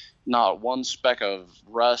immaculate. Not one speck of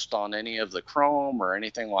rust on any of the chrome or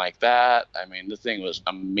anything like that. I mean, the thing was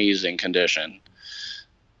amazing condition.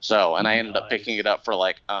 So, and I ended up picking it up for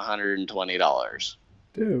like $120.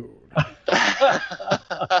 Dude.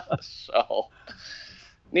 So,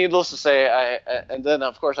 needless to say, and then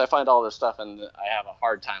of course I find all this stuff and I have a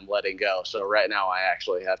hard time letting go. So right now I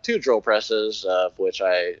actually have 2 drill presses, of which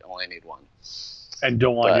I only need 1. And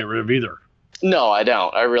don't want to get rid of either. No, I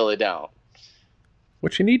don't. I really don't.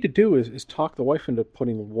 What you need to do is talk the wife into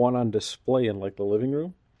putting one on display in like the living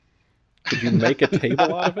room. Could you make a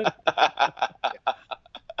table out of it?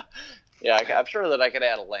 Yeah, I'm sure that I could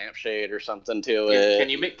add a lampshade or something to it. Can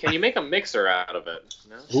you make a mixer out of it?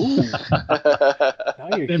 No? Ooh.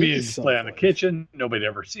 Maybe you display on the kitchen. Nobody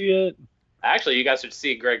ever see it. Actually, you guys should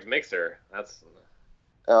see Greg's mixer. That's.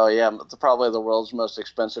 Oh yeah, it's probably the world's most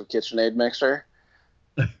expensive KitchenAid mixer.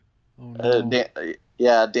 Oh, no.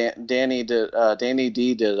 Danny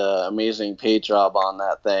D did an amazing paint job on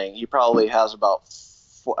that thing. He probably has about,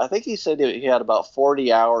 I think he said he had about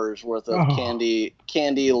 40 hours worth of candy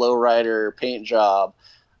lowrider paint job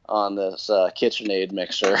on this KitchenAid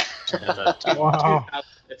mixer. Wow.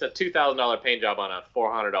 It's a $2,000 paint job on a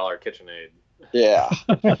 $400 KitchenAid. Yeah.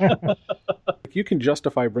 You can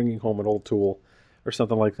justify bringing home an old tool or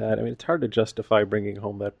something like that. I mean, it's hard to justify bringing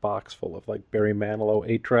home that box full of like Barry Manilow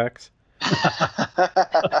 8-tracks.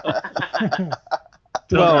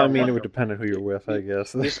 Well, I mean, it would depend on who you're with, I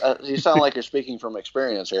guess. You sound like you're speaking from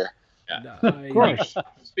experience here. Yeah. Of course.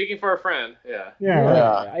 Speaking for a friend, yeah.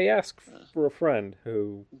 Yeah. I asked for a friend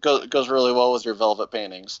who Goes really well with your velvet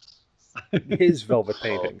paintings. his velvet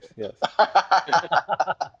paintings. Yes.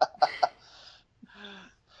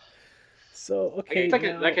 So okay,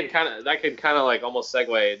 that could kind of like almost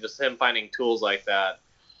segue just him finding tools like that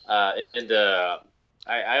into.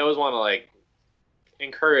 I always want to like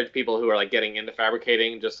encourage people who are like getting into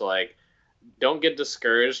fabricating, just to, like, don't get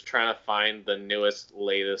discouraged trying to find the newest,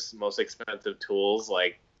 latest, most expensive tools.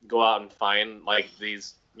 Like, go out and find like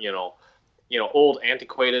these old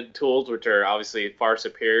antiquated tools, which are obviously far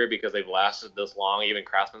superior because they've lasted this long, even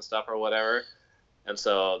Craftsman stuff or whatever. And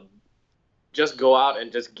so just go out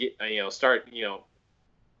and just get start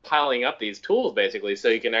piling up these tools basically, so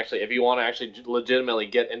you can actually, if you want to actually legitimately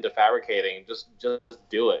get into fabricating, just do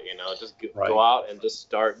it. Go out and just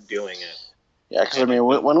start doing it. Yeah, because I mean,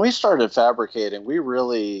 when we started fabricating, we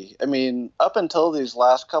really, I mean, up until these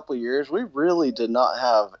last couple of years, we really did not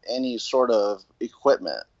have any sort of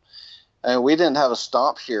equipment. And we didn't have a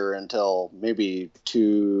stomp shear until maybe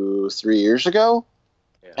 2-3 years ago.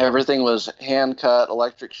 Yeah. Everything was hand cut,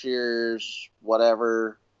 electric shears,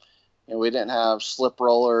 whatever. And we didn't have slip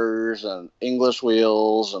rollers and English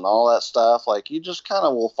wheels and all that stuff. Like, you just kind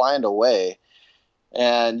of will find a way.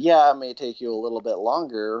 And yeah, it may take you a little bit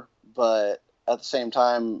longer, but at the same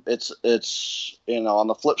time, it's on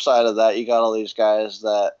the flip side of that, you got all these guys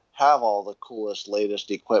that have all the coolest,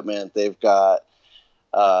 latest equipment. They've got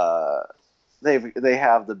they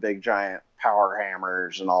have the big giant power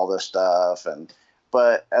hammers and all this stuff, and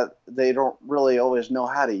but they don't really always know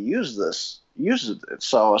how to use it.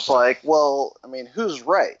 So it's like, well, I mean, who's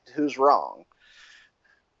right? Who's wrong?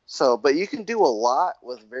 So, but you can do a lot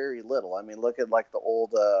with very little. I mean, look at like the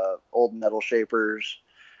old metal shapers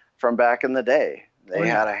from back in the day. They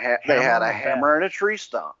had a hammer and a tree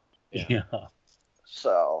stump. Yeah.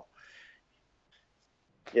 So,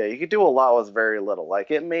 yeah, you could do a lot with very little.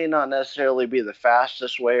 Like, it may not necessarily be the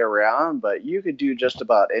fastest way around, but you could do just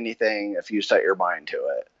about anything if you set your mind to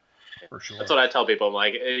it. For sure. That's what I tell people. I'm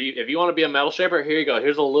like, if you want to be a metal shaper, here you go.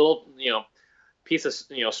 Here's a little, piece of,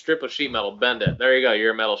 strip of sheet metal. Bend it. There you go.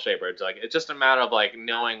 You're a metal shaper. It's just a matter of like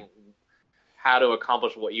knowing how to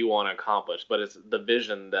accomplish what you want to accomplish. But it's the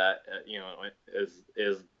vision that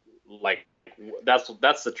is like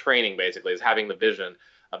that's the training basically, is having the vision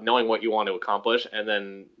of knowing what you want to accomplish, and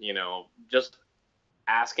then just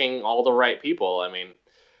asking all the right people. I mean,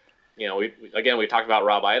 we talked about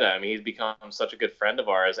Rob Ida. I mean, he's become such a good friend of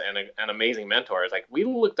ours and an amazing mentor. It's like we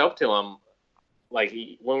looked up to him like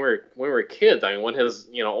when we were kids. I mean, when his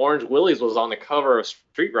Orange Willys was on the cover of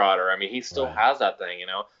Street Rodder. I mean, he still has that thing.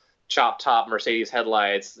 Chop top Mercedes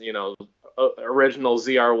headlights. Original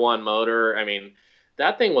ZR1 motor. I mean,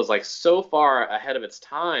 that thing was like so far ahead of its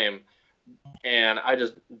time. And I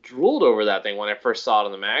just drooled over that thing when I first saw it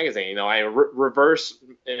in the magazine. I reverse,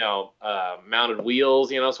 mounted wheels,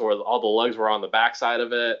 so all the lugs were on the backside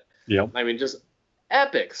of it. Yep. I mean, just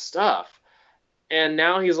epic stuff. And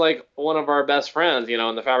now he's like one of our best friends, in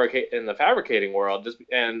the fabricating world.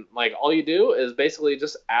 And like all you do is basically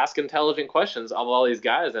just ask intelligent questions of all these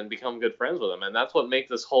guys and become good friends with them. And that's what makes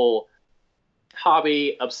this whole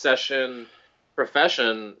hobby, obsession,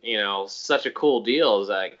 profession, such a cool deal. Is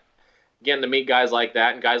like, getting to meet guys like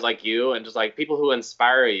that and guys like you and just like people who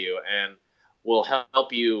inspire you and will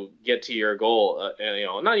help you get to your goal.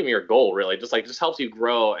 Not even your goal really, just helps you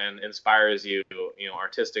grow and inspires you,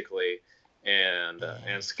 artistically and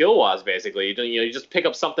skill-wise basically. You just pick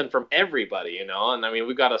up something from everybody, and I mean,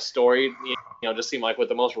 we've got a story, just seem like with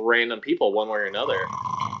the most random people one way or another.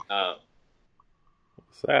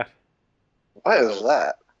 What's that? What is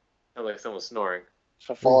that? Sounds like someone's snoring.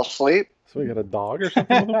 To fall asleep? So we got a dog or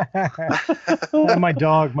something? My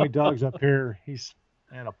dog's up here. He's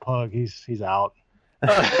and a pug. He's out.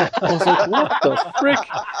 I was like, what the frick?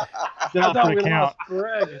 That's not gonna count.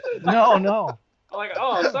 No. I'm like,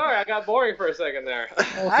 oh, sorry, I got boring for a second there.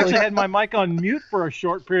 I actually had my mic on mute for a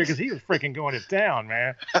short period because he was freaking going to town,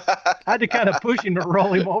 man. I had to kind of push him to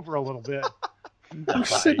roll him over a little bit. I'm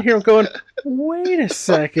sitting here going, wait a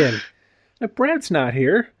second. Brad's not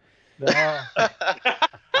here. No.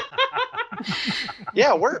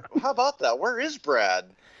 Yeah, how about that? Where is Brad?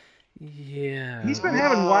 Yeah. He's been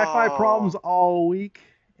having Wi-Fi problems all week.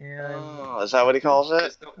 And is that what he calls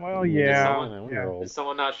it? Well, yeah. Did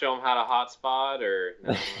someone not show him how to hotspot, or?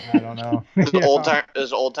 No? I don't know.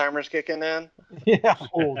 Is old timers kicking in? Yeah,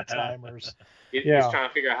 old timers. He's trying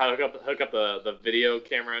to figure out how to hook up the video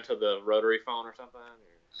camera to the rotary phone or something.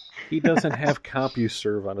 He doesn't have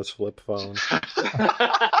CompuServe on his flip phone.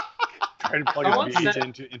 Trying to plug his beads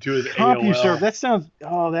into his CompuServe. AOL. That sounds.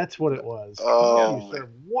 Oh, that's what it was. Oh,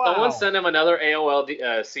 wow. Someone send him another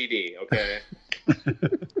AOL CD. Okay.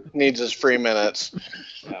 Needs his free minutes.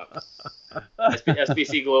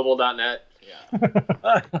 SBCglobal.net.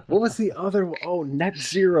 Yeah. What was the other one? Oh, Net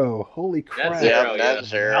Zero. Holy crap. Net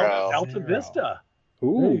Zero. Alta Vista.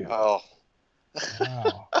 Ooh. Oh.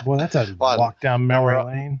 Wow. Boy, that's a walk down memory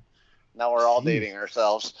lane. Now we're all dating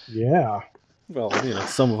ourselves. Yeah. Well,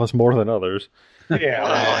 some of us more than others.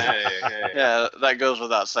 Yeah. Hey. Yeah, that goes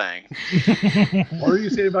without saying. What were you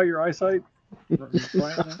saying about your eyesight?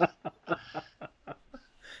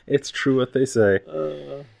 It's true what they say.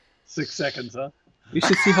 6 seconds, huh? You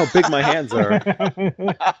should see how big my hands are.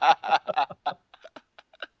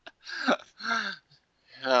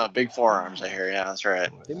 Oh, big forearms, I hear. Yeah, that's right.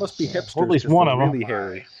 They must be hipsters. Or at least one of them. Really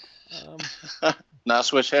hairy. Not a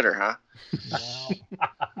switch hitter, huh?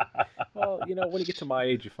 Well, when you get to my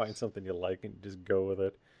age, you find something you like and just go with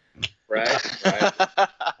it. Right.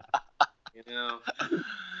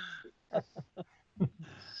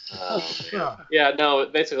 Yeah, no,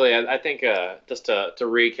 basically, I think, just to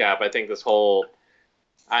recap, I think this whole,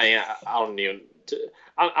 I don't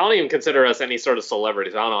even consider us any sort of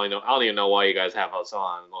celebrities. I don't even know why you guys have us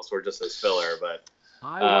on, unless we're just as filler, but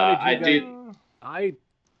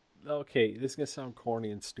okay, this is going to sound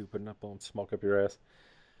corny and stupid, and I won't smoke up your ass.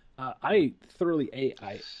 I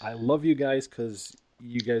love you guys because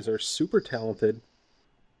you guys are super talented.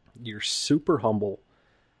 You're super humble.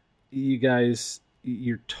 You guys,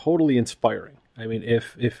 you're totally inspiring. I mean,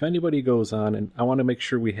 if anybody goes on, and I want to make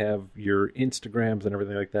sure we have your Instagrams and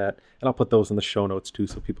everything like that, and I'll put those in the show notes too,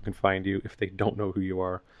 so people can find you if they don't know who you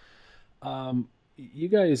are. You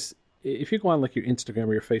guys, if you go on like your Instagram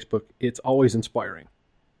or your Facebook, it's always inspiring.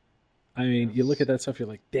 I mean, you look at that stuff, you're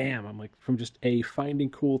like, damn. I'm like, from just A, finding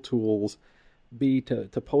cool tools, B, to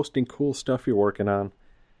posting cool stuff you're working on.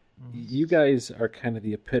 You guys are kind of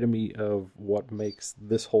the epitome of what makes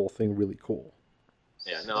this whole thing really cool.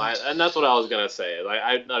 Yeah, no, and that's what I was gonna say. Like,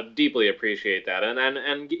 I deeply appreciate that,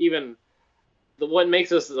 and even what makes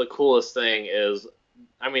this the coolest thing is,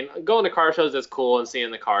 I mean, going to car shows is cool and seeing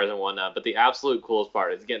the cars and whatnot, but the absolute coolest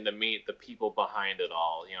part is getting to meet the people behind it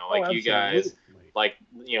all. You know, like you guys, like,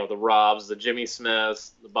 you know, the Robs, the Jimmy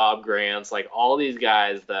Smiths, the Bob Grants, like all these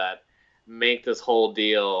guys that make this whole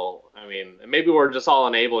deal. I mean, maybe we're just all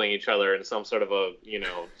enabling each other in some sort of a, you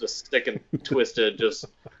know, just stick and twisted, just,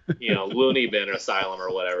 you know, loony bin asylum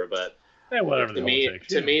or whatever. But whatever to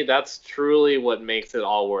me, that's truly what makes it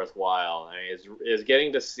all worthwhile. I mean, is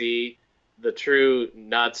getting to see the true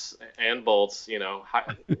nuts and bolts, you know,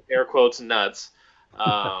 air quotes nuts,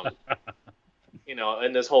 you know,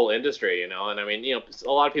 in this whole industry, you know. And I mean, you know,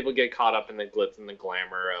 a lot of people get caught up in the glitz and the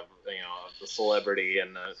glamour of, you know, the celebrity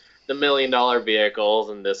and the $1 million vehicles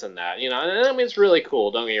and this and that, you know. And I mean, it's really cool,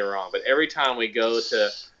 don't get me wrong, but every time we go to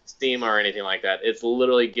STEAM or anything like that, it's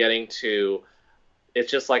literally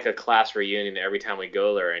it's just like a class reunion every time we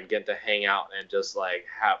go there, and get to hang out and just like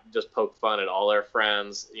just poke fun at all our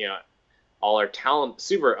friends, you know, all our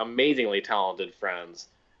super amazingly talented friends.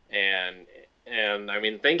 And I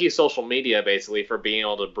mean, thank you, social media, basically, for being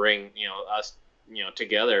able to bring, you know, us, you know,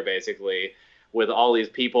 together, basically, with all these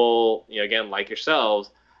people, you know, again, like yourselves,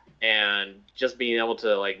 and just being able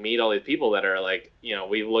to like meet all these people that are like, you know,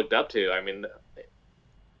 we've looked up to. I mean,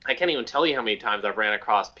 I can't even tell you how many times I've ran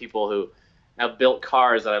across people who have built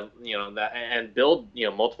cars that I've, you know, that and build, you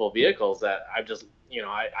know, multiple vehicles that I've just, you know,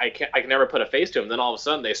 I can never put a face to them. Then all of a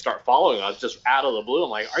sudden they start following us just out of the blue. I'm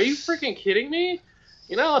like, are you freaking kidding me?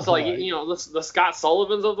 You know, it's like, you know, the Scott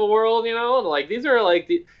Sullivans of the world, you know, and like these are like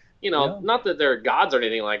the, you know, not that they're gods or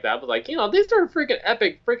anything like that, but like, you know, these are freaking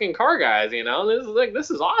epic freaking car guys, you know.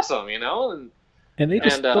 This is awesome, you know, and they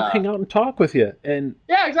just they'll hang out and talk with you, and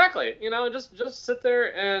yeah, exactly, you know, just sit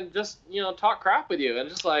there and just, you know, talk crap with you, and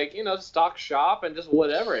just like, you know, just talk shop and just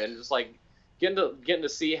whatever, and just like getting to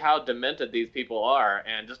see how demented these people are,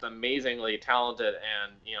 and just amazingly talented,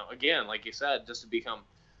 and, you know, again, like you said, just to become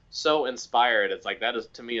so inspired. It's like, that is,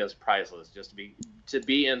 to me, is priceless. Just to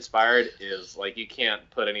be inspired is like, you can't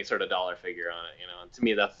put any sort of dollar figure on it, you know. And to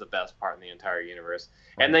me, that's the best part in the entire universe.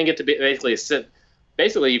 Right. And then get to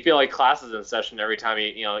basically you feel like classes in session every time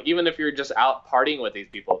you know, even if you're just out partying with these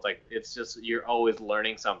people, it's like, it's just, you're always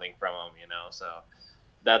learning something from them, you know. So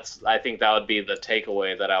I think that would be the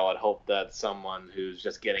takeaway that I would hope that someone who's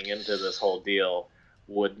just getting into this whole deal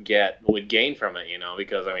would gain from it, you know,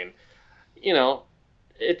 because I mean, you know,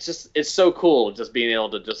 it's so cool just being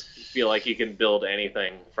able to just feel like you can build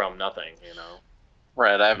anything from nothing, you know.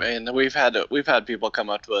 Right. I mean, we've had people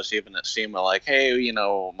come up to us even at SEMA like, hey, you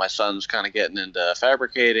know, my son's kind of getting into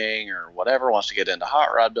fabricating or whatever, wants to get into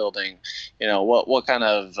hot rod building. You know, what kind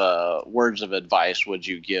of words of advice would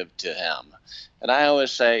you give to him? And I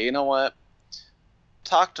always say, you know what?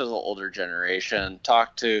 Talk to the older generation.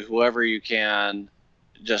 Talk to whoever you can.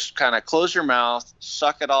 Just kind of close your mouth,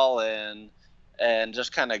 suck it all in, and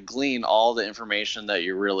just kind of glean all the information that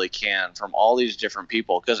you really can from all these different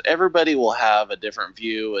people, because everybody will have a different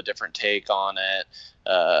view, a different take on it,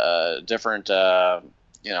 a different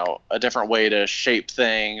way to shape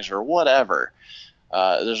things or whatever.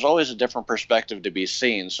 There's always a different perspective to be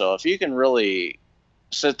seen. So if you can really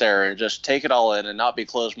sit there and just take it all in and not be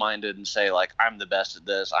closed-minded and say, like, I'm the best at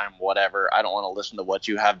this, I'm whatever, I don't want to listen to what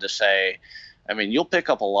you have to say. I mean, you'll pick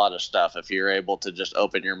up a lot of stuff if you're able to just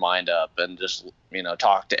open your mind up and just, you know,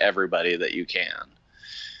 talk to everybody that you can.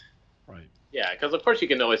 Right. Yeah, because of course you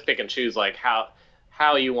can always pick and choose like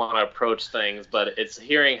how you want to approach things, but it's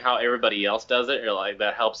hearing how everybody else does it, or like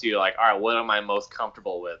that helps you like, all right, what am I most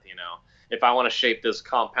comfortable with? You know, if I want to shape this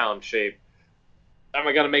compound shape, am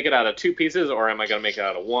I going to make it out of 2 pieces, or am I going to make it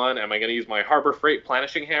out of 1? Am I going to use my Harbor Freight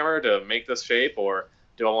planishing hammer to make this shape, or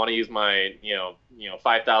do I want to use my, you know,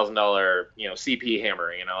 $5,000, you know, CP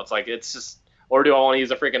hammer? You know, it's like, it's just, or do I want to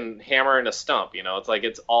use a freaking hammer and a stump? You know, it's like,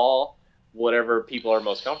 it's all whatever people are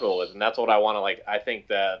most comfortable with. And that's what I want to, like, I think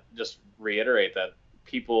that just reiterate that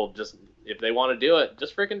people just, if they want to do it,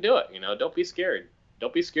 just freaking do it. You know, don't be scared.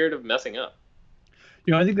 Don't be scared of messing up.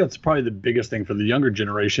 You know, I think that's probably the biggest thing for the younger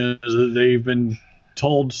generation is that they've been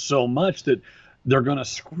told so much that they're going to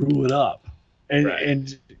screw it up. And, right.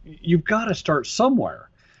 And you've got to start somewhere.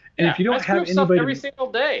 And if you don't have stuff anybody every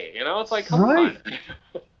single day, it's like, come on.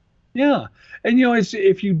 Yeah. And it's,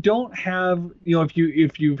 if you don't have,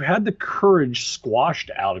 if you've had the courage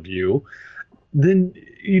squashed out of you, then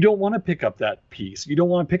you don't want to pick up that piece. You don't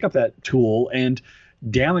want to pick up that tool and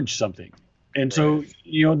damage something. And so,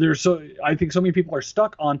 I think so many people are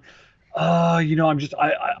stuck on, I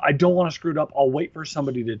don't want to screw it up. I'll wait for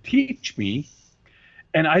somebody to teach me.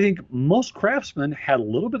 And I think most craftsmen had a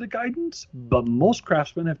little bit of guidance, but most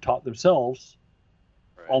craftsmen have taught themselves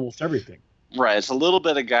almost everything. Right. It's a little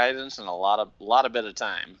bit of guidance and a lot of bit of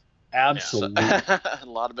time. Absolutely. So, a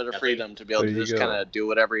lot of bit of freedom to be able to just kind of do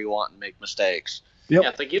whatever you want and make mistakes. Yep. Yeah,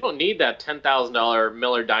 it's like you don't need that $10,000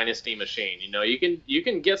 Miller Dynasty machine. You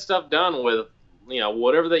can get stuff done with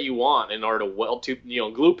whatever that you want in order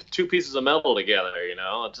to glue two pieces of metal together.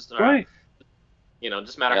 It's just right.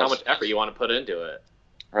 Just matter how much effort you want to put into it.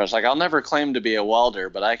 Or it's like, I'll never claim to be a welder,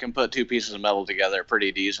 but I can put two pieces of metal together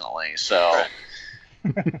pretty decently. So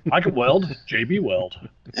I can weld. JB weld.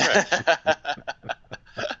 Right.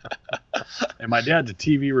 And my dad's a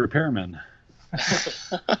TV repairman.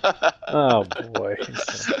 Oh boy,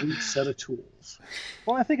 complete set of tools.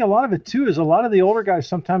 Well, I think a lot of it too is a lot of the older guys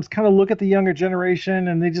sometimes kind of look at the younger generation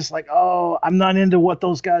and they just like, oh, I'm not into what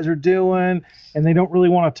those guys are doing, and they don't really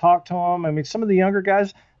want to talk to them. I mean, some of the younger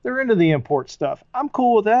guys, they're into the import stuff. I'm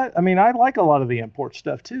cool with that. I mean, I like a lot of the import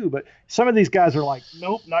stuff too, but some of these guys are like,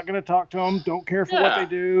 nope, not going to talk to them. Don't care for what they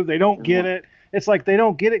do. They don't get it. It's like they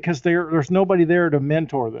don't get it because there's nobody there to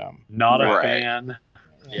mentor them. Not a fan.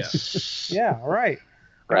 Yeah. Yeah. Right.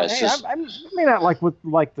 Right. Hey, I may not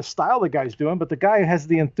like the style the guy's doing, but the guy has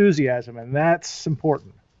the enthusiasm, and that's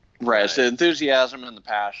important. Right. It's the enthusiasm and the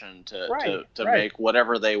passion to make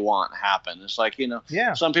whatever they want happen. It's like,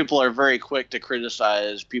 some people are very quick to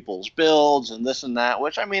criticize people's builds and this and that,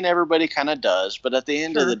 which, I mean, everybody kind of does. But at the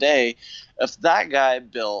end of the day, if that guy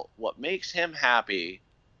built what makes him happy,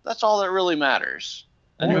 that's all that really matters.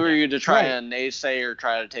 And who are you to try and naysay or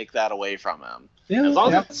try to take that away from him? Yeah. As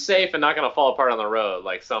long as it's safe and not going to fall apart on the road,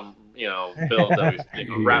 like some build that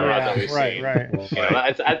we've rat rod that we've seen. Right.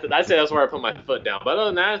 I'd say that's where I put my foot down. But other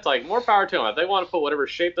than that, it's like more power to them. If they want to put whatever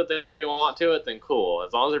shape that they want to it, then cool.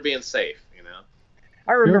 As long as they're being safe,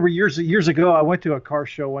 I remember years ago, I went to a car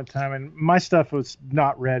show one time, and my stuff was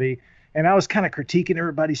not ready. And I was kind of critiquing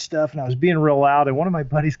everybody's stuff, and I was being real loud. And one of my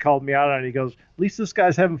buddies called me out on it. He goes, at least this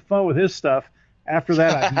guy's having fun with his stuff. After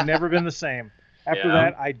that, I've never been the same. After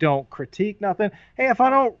that, I don't critique nothing. Hey, if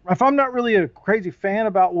I'm not really a crazy fan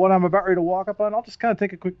about what I'm about ready to walk up on, I'll just kind of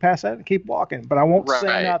take a quick pass at it and keep walking. But I won't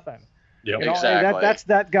say nothing. Yep. Exactly. That's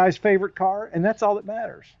that guy's favorite car, and that's all that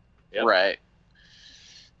matters. Yep. Right.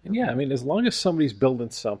 And yeah, I mean, as long as somebody's building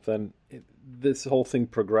something, this whole thing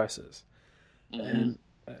progresses. Mm-hmm. And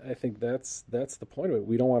I think that's the point of it.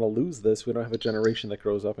 We don't want to lose this. We don't have a generation that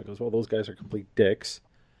grows up and goes, well, those guys are complete dicks.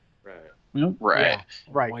 Right. Yep. Right. Yeah,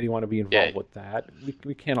 right. Why do you want to be involved with that?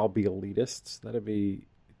 We can't all be elitists. That'd be,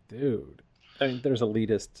 dude. I mean, there's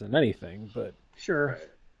elitists in anything, but sure.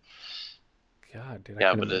 God, dude.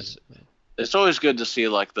 Yeah, but it's always good to see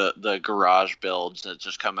like the garage builds that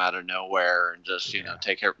just come out of nowhere and just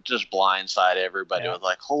just blindside everybody with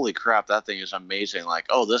like, holy crap, that thing is amazing. Like,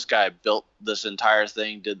 oh, this guy built this entire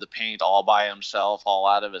thing, did the paint all by himself, all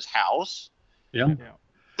out of his house. Yeah.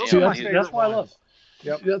 See, that's why I love.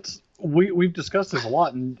 Yep. We've discussed this a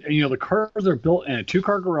lot, and the cars are built in a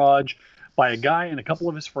 2-car garage by a guy and a couple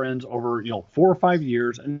of his friends over 4 or 5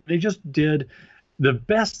 years, and they just did the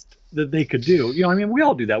best that they could do. I mean, we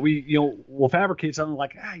all do that. We'll fabricate something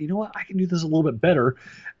like, you know what, I can do this a little bit better,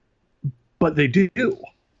 but they do,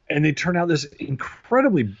 and they turn out this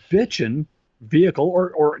incredibly bitchin' vehicle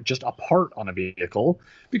or just a part on a vehicle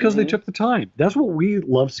because they took the time. That's what we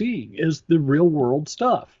love seeing is the real world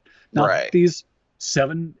stuff, not these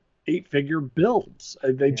 7-8 figure builds.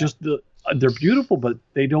 They're beautiful, but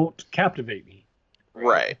they don't captivate me.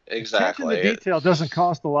 Right, exactly. Attention to detail doesn't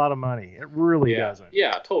cost a lot of money. It really doesn't.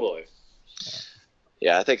 Yeah, totally.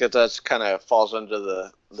 Yeah, I think that's kind of falls under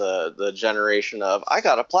the generation of, I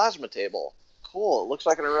got a plasma table. Cool, it looks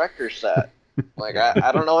like an erector set. Like,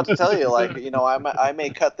 I don't know what to tell you. Like, I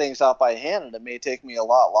may cut things out by hand, and it may take me a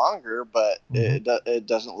lot longer, but it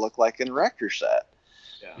doesn't look like an erector set.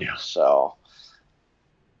 Yeah. So...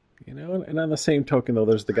 and on the same token, though,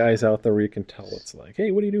 there's the guys out there where you can tell it's like,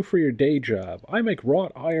 hey, what do you do for your day job? I make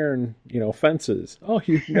wrought iron, fences. Oh,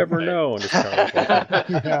 you'd never know. And it's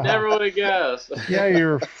never would have guessed. Yeah,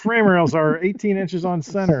 your frame rails are 18 inches on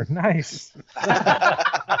center. Nice.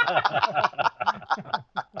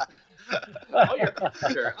 Oh, you're a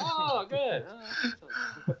carpenter. Oh, good.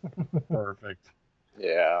 Perfect.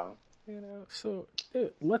 Yeah. So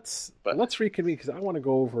let's reconvene because I want to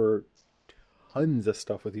go over tons of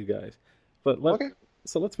stuff with you guys. But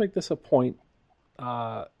let's make this a point.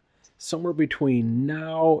 Somewhere between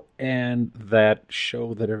now and that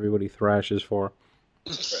show that everybody thrashes for.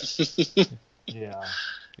 Yeah.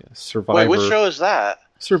 Survivor. Wait, which show is that?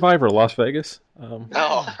 Survivor Las Vegas.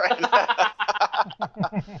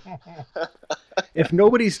 If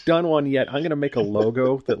nobody's done one yet, I'm going to make a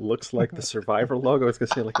logo that looks like the Survivor logo. It's going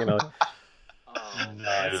to say it's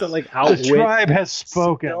like outwit. The tribe has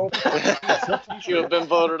spoken. You have been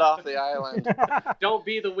voted off the island. Don't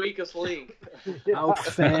be the weakest link.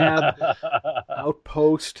 Outfab,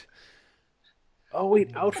 outpost. Oh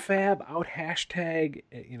wait, outfab, out hashtag,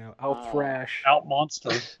 out thrash, out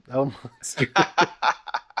monster, out monster.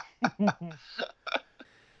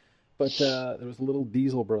 But there was a little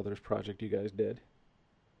Diesel Brothers project you guys did.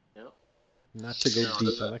 Yeah. Not to go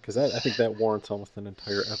deep on that because I think that warrants almost an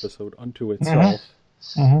entire episode unto itself.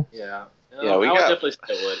 Mm-hmm. Yeah. I would definitely say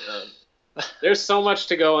it would. There's so much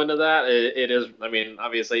to go into that. It is. I mean,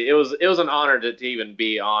 obviously, it was an honor to even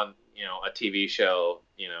be on a TV show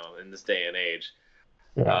in this day and age.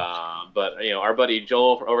 Yeah. But our buddy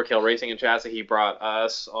Joel from Overkill Racing and Chassis, he brought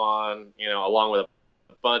us on along with a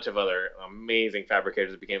bunch of other amazing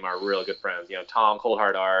fabricators that became our real good friends. Tom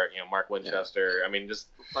Coldheart Art, Mark Winchester. Yeah.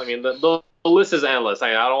 The list is endless.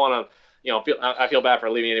 I don't want to I feel bad for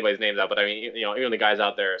leaving anybody's names out, but even the guys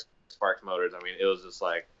out there, Sparks Motors. It was just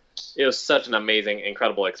it was such an amazing,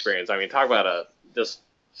 incredible experience. Talk about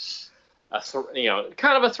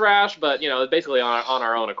kind of a thrash, but basically on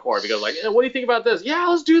our own accord. Because what do you think about this? Yeah,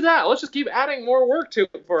 let's do that. Let's just keep adding more work to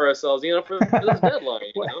it for ourselves. For this deadline.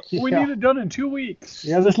 We need it done in 2 weeks.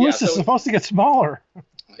 Yeah, this list is supposed to get smaller.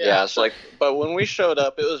 Yeah, it's but when we showed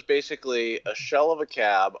up, it was basically a shell of a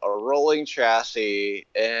cab, a rolling chassis,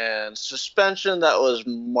 and suspension that was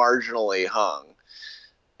marginally hung.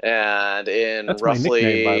 And in That's roughly, my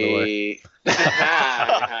nickname, by the way.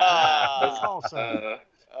 That's awesome.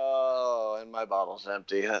 Oh, and my bottle's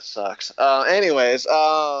empty. That sucks. Anyways,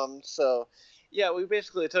 so yeah, we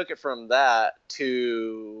basically took it from that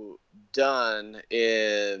to done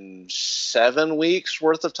in 7 weeks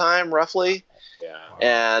worth of time, roughly. Yeah.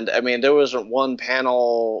 And there wasn't one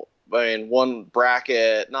panel, one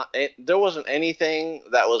bracket. There wasn't anything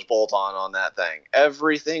that was bolt on that thing.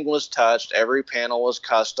 Everything was touched. Every panel was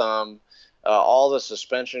custom. All the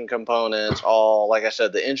suspension components, like I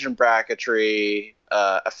said, the engine bracketry,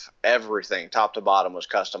 everything top to bottom was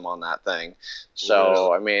custom on that thing.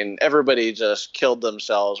 So, everybody just killed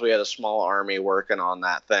themselves. We had a small army working on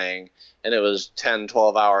that thing, and it was 10,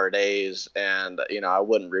 12-hour days, and, I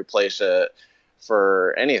wouldn't replace it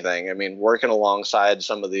for anything. Working alongside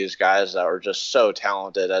some of these guys that were just so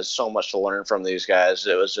talented, had so much to learn from these guys.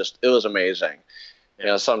 It was amazing.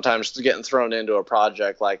 Sometimes getting thrown into a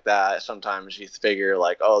project like that, sometimes you figure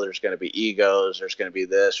there's going to be egos, there's going to be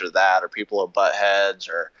this or that, or people with butt heads,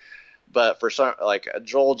 but for some,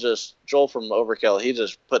 Joel from Overkill, he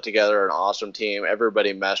just put together an awesome team.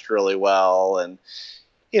 Everybody meshed really well. And,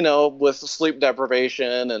 with sleep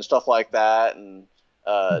deprivation and stuff like that, and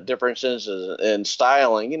differences in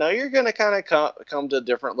styling, you're going to kind of come to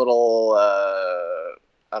different little,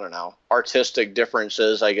 artistic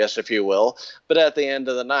differences, I guess, if you will. But at the end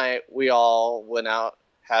of the night, we all went out,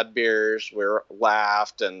 had beers,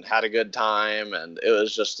 laughed, and had a good time, and it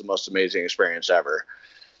was just the most amazing experience ever.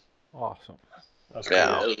 Awesome. That's cool.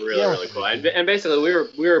 Yeah, it was really cool. And basically,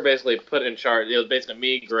 we were basically put in charge. It was basically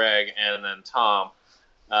me, Greg, and then Tom.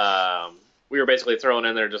 We were basically thrown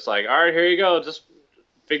in there, just all right, here you go, just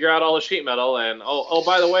figure out all the sheet metal, and oh,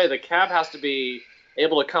 by the way, the cab has to be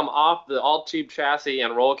able to come off the all-tube chassis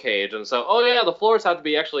and roll cage, and so the floors have to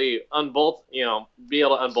be actually unbolt, be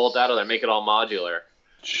able to unbolt out of there, make it all modular.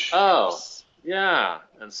 Oh, yeah,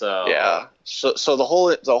 and so so the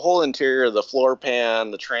whole interior, the floor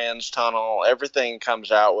pan, the trans tunnel, everything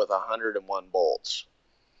comes out with 101 bolts.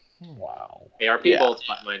 Wow. ARP bolts,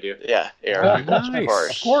 mind you. Yeah, ARP bolts,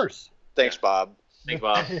 nice. of course. Thanks, Bob. Thanks,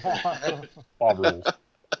 Bob. Bob rules.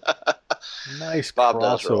 Nice Bob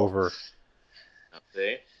crossover.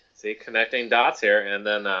 See, connecting dots here, and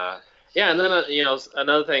then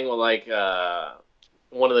another thing,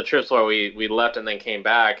 one of the trips where we left and then came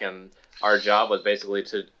back, and our job was basically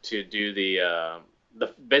to do the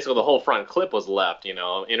whole front clip was left,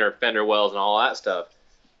 inner fender wells and all that stuff.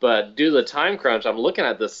 But due to the time crunch, I'm looking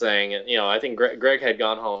at this thing, and I think Greg had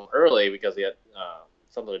gone home early because he had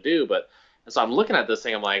something to do. And so I'm looking at this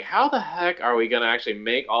thing, I'm like, how the heck are we going to actually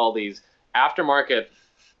make all these aftermarket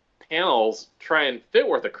panels try and fit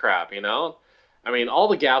worth a crap, I mean, all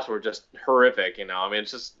the gaps were just horrific, you know. I mean,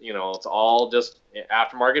 it's just, you know, it's all just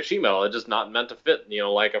aftermarket sheet metal. It's just not meant to fit, you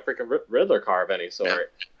know, like a freaking Riddler car of any sort.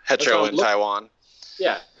 Yeah. Hetero in Taiwan.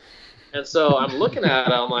 Yeah. And so I'm looking at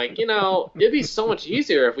it, I'm like, you know, it'd be so much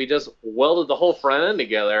easier if we just welded the whole front end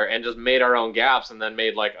together and just made our own gaps and then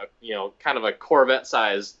made like a, you know, kind of a Corvette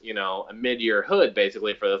size, you know, a mid-year hood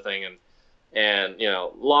basically for the thing. And you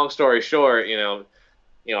know, long story short, you know,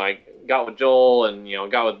 I got with Joel and, you know,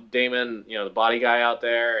 got with Damon, you know, the body guy out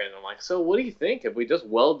there. And I'm like, so what do you think if we just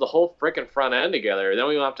weld the whole frickin' front end together? Then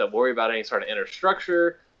we don't have to worry about any sort of inner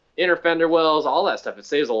structure, inner fender wells, all that stuff. It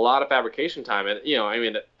saves a lot of fabrication time. And, you know, I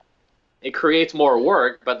mean, it creates more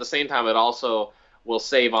work, but at the same time, it also will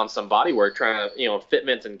save on some body work trying to, you know,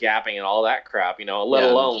 fitments and gapping and all that crap, you know, let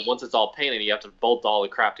alone once it's all painted, you have to bolt all the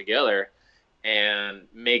crap together and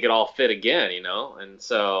make it all fit again, you know? And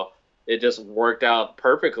so it just worked out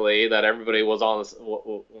perfectly that everybody was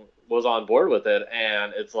on board with it.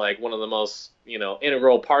 And it's like one of the most, you know,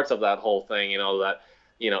 integral parts of that whole thing, you know, that,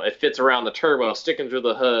 you know, it fits around the turbo sticking through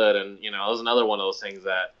the hood. And, you know, it was another one of those things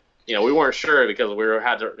that, you know, we weren't sure because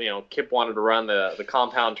had to, you know, Kip wanted to run the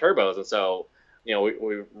compound turbos. And so, you know,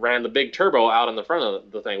 we ran the big turbo out in the front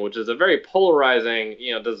of the thing, which is a very polarizing,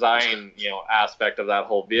 you know, design, you know, aspect of that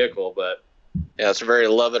whole vehicle. But yeah, it's a very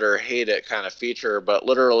love it or hate it kind of feature. But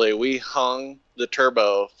literally, we hung the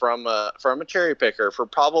turbo from a cherry picker for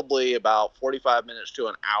probably about 45 minutes to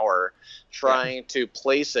an hour, trying to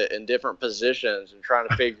place it in different positions and trying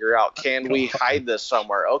to figure out, can we hide this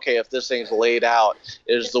somewhere? Okay, if this thing's laid out,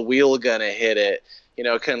 is the wheel gonna hit it? You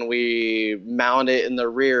know, can we mount it in the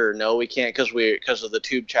rear? No, we can't because of the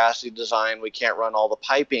tube chassis design. We can't run all the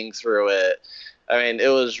piping through it. I mean, it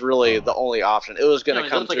was really the only option. It was going to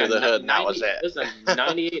come through the hood, and that was it. This is a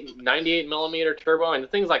 98 millimeter turbo. I mean, the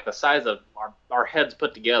thing's like the size of our heads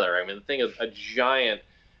put together. I mean, the thing is a giant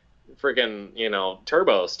freaking, you know,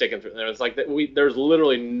 turbo sticking through there. It's like there's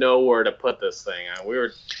literally nowhere to put this thing. We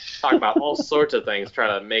were talking about all sorts of things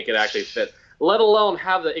trying to make it actually fit, let alone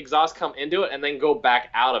have the exhaust come into it and then go back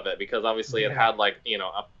out of it, because obviously it had like, you know,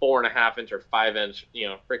 a 4.5 inch or 5 inch, you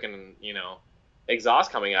know, freaking, you know,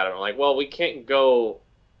 exhaust coming out of it. I'm like, well, we can't go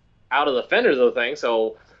out of the fenders of the thing,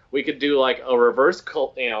 so we could do like a reverse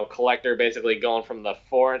collector, basically going from the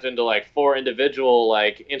 4 inch into like 4 individual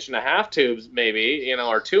like 1.5 inch tubes maybe, you know,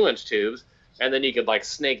 or 2 inch tubes, and then you could like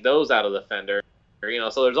snake those out of the fender, you know.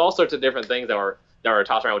 So there's all sorts of different things that were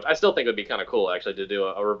tossed around, which I still think would be kind of cool actually to do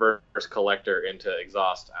a reverse collector into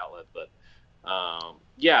exhaust outlet. But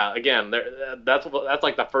yeah, again, that's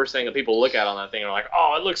like the first thing that people look at on that thing and are like,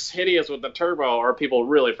 oh, it looks hideous with the turbo, or people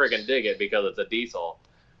really freaking dig it because it's a diesel.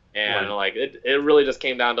 And like it really just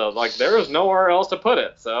came down to like there was nowhere else to put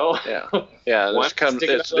it. So yeah,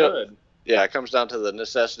 it comes down to the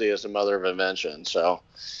necessity as the mother of invention. So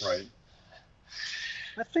right.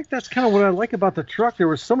 I think that's kind of what I like about the truck. There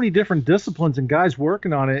were so many different disciplines and guys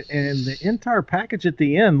working on it, and the entire package at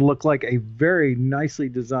the end looked like a very nicely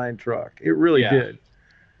designed truck. It really did.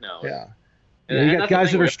 No. Yeah. You got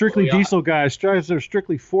guys that are strictly diesel guys that are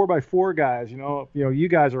strictly 4x4 guys. You know, you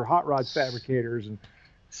guys are hot rod fabricators, and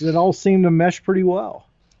so it all seemed to mesh pretty well.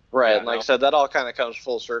 Right, and like I said, that all kind of comes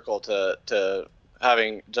full circle to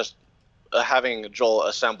having Joel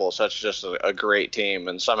assemble such just a great team,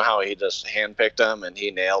 and somehow he just handpicked them and he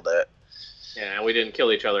nailed it. Yeah, and we didn't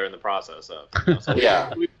kill each other in the process of. You know, so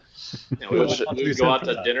we would go out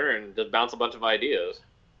to dinner and just bounce a bunch of ideas.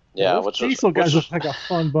 Yeah, those diesel guys look like a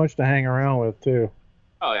fun bunch to hang around with too.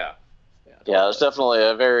 Oh yeah. Yeah, it was definitely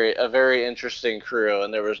a very interesting crew,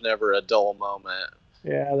 and there was never a dull moment.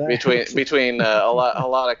 Yeah, between a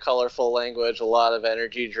lot of colorful language, a lot of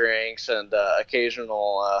energy drinks, and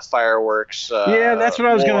occasional fireworks. Yeah, that's what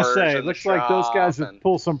I was going to say. It looks like those guys that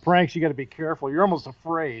pull some pranks. You got to be careful. You're almost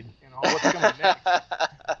afraid. You know what's coming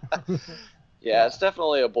next. Yeah, it's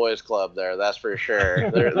definitely a boys' club there. That's for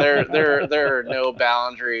sure. There are no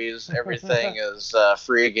boundaries. Everything is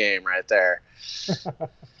free game right there.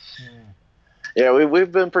 Yeah,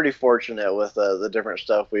 we've been pretty fortunate with the different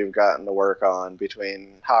stuff we've gotten to work on,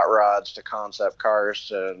 between hot rods to concept cars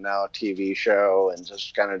to now a TV show, and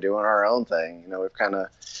just kind of doing our own thing. You know, we've kind of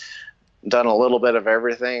done a little bit of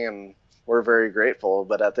everything, and we're very grateful.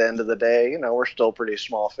 But at the end of the day, you know, we're still pretty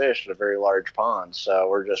small fish in a very large pond. So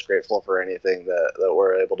we're just grateful for anything that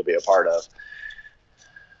we're able to be a part of.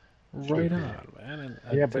 Right on, man.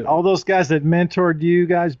 But all those guys that mentored you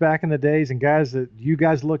guys back in the days, and guys that you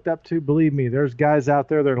guys looked up to, believe me, there's guys out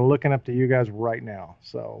there that are looking up to you guys right now.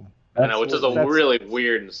 So I know, which is a really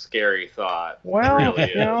weird and scary thought. Well,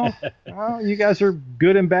 really you know, you guys are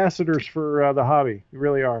good ambassadors for the hobby. You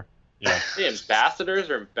really are. Yeah. The ambassadors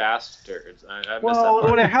or ambassadors? I missed Well, that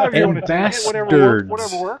part. however you want to take it, whatever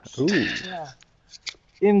works. Ooh. Yeah.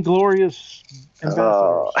 Inglorious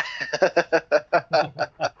ambassadors.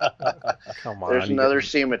 Come on. There's another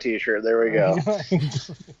SEMA T-shirt. There we go.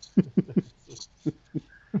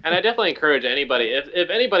 And I definitely encourage anybody, if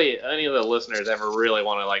anybody, any of the listeners ever really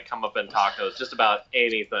want to like come up and talk to us just about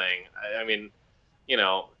anything, I mean,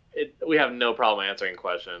 we have no problem answering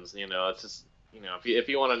questions. It's just, if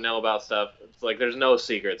you want to know about stuff, it's like there's no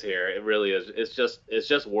secrets here. It really is. It's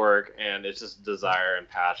just work, and it's just desire and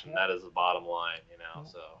passion. That is the bottom line.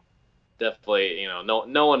 So definitely,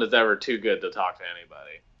 no one is ever too good to talk to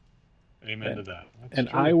anybody. Amen to that. And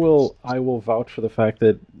I will vouch for the fact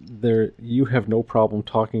that you have no problem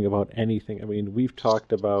talking about anything. I mean, we've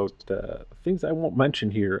talked about things I won't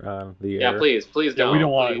mention here on the air. Yeah, please don't. Yeah, we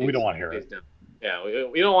don't want to hear it. Don't. Yeah,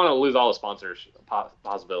 we don't want to lose all the sponsors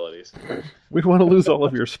possibilities. We want to lose all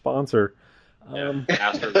of your sponsor.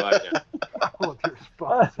 Astros, yeah. All of your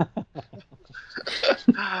sponsor.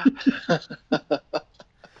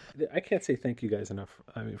 I can't say thank you guys enough.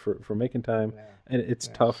 I mean, for making time, and it's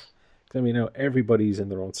tough. I mean, everybody's in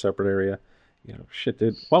their own separate area. Shit,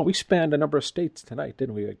 dude. Well, we spanned a number of states tonight,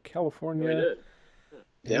 didn't we? California, We did.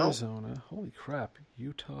 Arizona. Holy crap,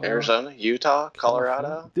 Utah, Arizona, Utah,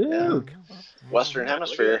 Colorado, dude. Western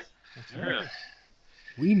Hemisphere. Yeah.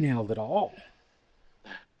 We nailed it all.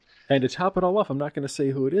 And to top it all off, I'm not going to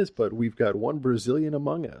say who it is, but we've got one Brazilian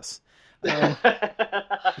among us.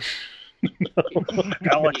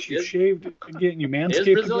 Alex, you shaved again? You manscaped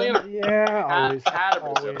Is Brazilian? again? Yeah, always. Had a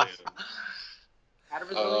Brazilian. Always. Had a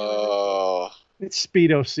Brazilian. Oh, It's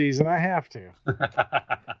Speedo season. I have to.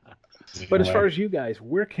 But as far as you guys,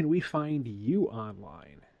 where can we find you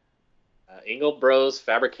online? Engles Bros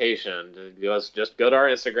Fabrication. Just go to our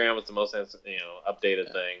Instagram. It's the most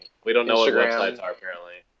updated thing. We don't know what websites are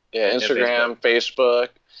apparently. yeah, And Instagram, Facebook.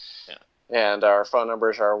 Yeah. And our phone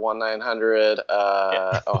numbers are 1-900.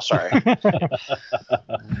 Oh, sorry.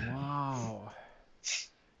 Wow.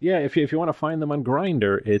 Yeah, if you want to find them on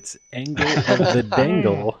Grindr, it's Angle of the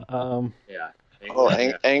Dangle. Yeah.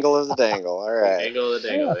 Angle of the Dangle. All right. Angle of the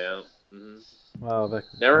Dangle. Yeah. Mm-hmm. Wow,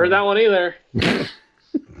 Never heard that one either. You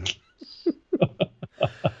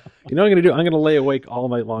know what I'm going to do? I'm going to lay awake all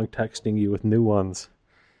night long texting you with new ones.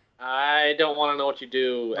 I don't want to know what you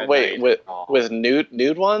do. At Wait, night. with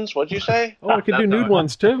nude ones? What'd you say? Oh, I could do That's nude not-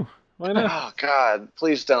 ones too. Why not? Oh God,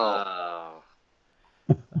 please don't.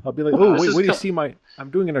 I'll be like, oh, This wait, is do you see my... I'm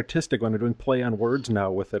doing an artistic one. I'm doing play on words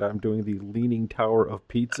now with it. I'm doing the Leaning Tower of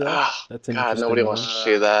Pizza. Oh, That's an God, interesting nobody one. wants to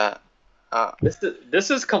see that. This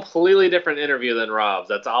is completely different interview than Rob's.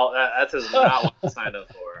 That's all. That's not what I signed up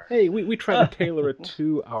for. Hey, we try to tailor it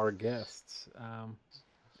to our guests.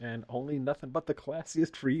 And only nothing but the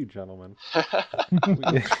classiest for you, gentlemen.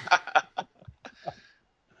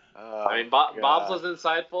 I mean, Bob's was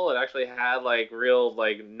insightful. It actually had real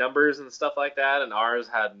numbers and stuff like that, and ours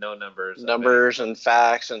had no numbers. Numbers and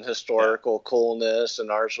facts and historical coolness, and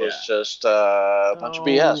ours was just a bunch of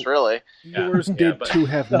BS, really. Yours did but too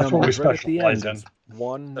have that's what we numbers right at the specialize end. in.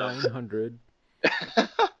 1-900.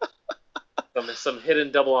 Some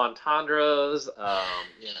hidden double entendres.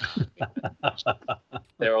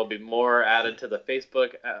 There will be more added to the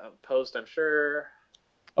Facebook post, I'm sure.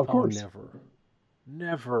 Of course. Oh,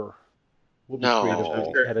 never. We'll be No. creative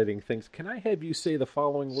with editing things. Can I have you say the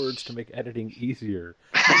following words to make editing easier?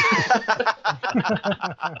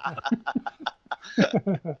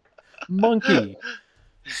 Monkey.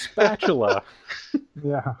 Spatula.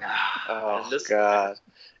 Yeah. Oh, And this- God.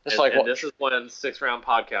 It's And this is when 6-round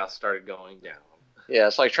podcasts started going down. yeah,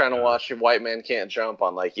 it's like trying to watch White Man Can't Jump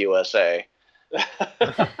on USA.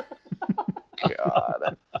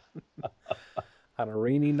 God. On a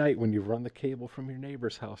rainy night when you run the cable from your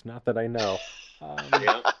neighbor's house. Not that I know.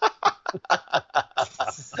 Yeah.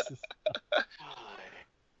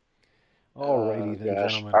 Alrighty then,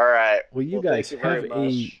 Gosh. gentlemen. All right. Well, you Well, guys thank you very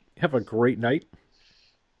much. have a great night.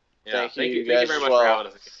 Yeah, Thank you thank guys you very as much well. for having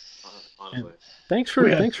us. Honestly. Thanks for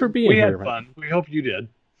being we here, had man. fun. We hope you did.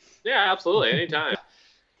 Yeah, absolutely. Anytime.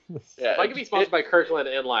 Yeah, If I could be sponsored by Kirkland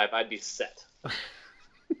in life, I'd be set.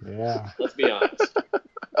 Yeah. Let's be honest.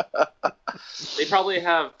 They probably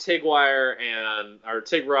have TIG wire or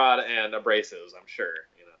TIG rod and abrasives, I'm sure.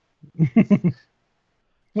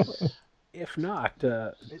 If not,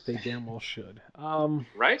 they damn well should.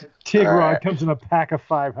 Right? Tig All Rod right. comes in a pack of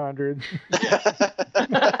 500.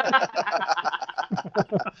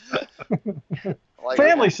 Like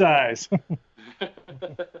Family size.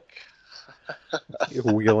 You're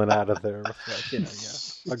wheeling out of there with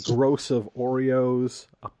a gross of Oreos,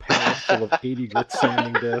 a pallet full of 80 grit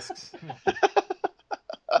sanding discs.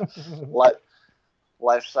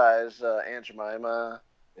 Life-size Aunt Jemima.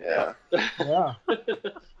 Yeah. Yeah.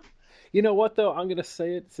 You know what, though? I'm going to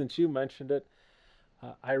say it since you mentioned it.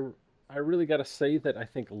 I really got to say that I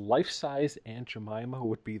think Life-Size Aunt Jemima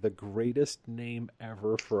would be the greatest name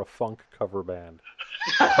ever for a funk cover band.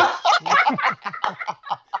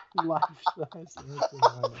 Life-size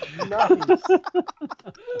Aunt Jemima. Nice.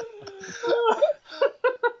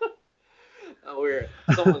 Oh,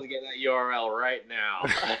 someone's getting that URL right now.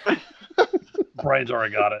 Brian's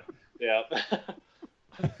already got it. Yep.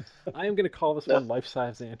 I am going to call this one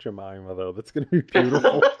Life-Size Aunt Jemima, though. That's going to be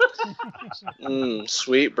beautiful.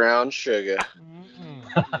 Sweet brown sugar.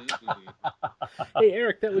 Hey,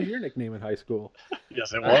 Eric, that was your nickname in high school.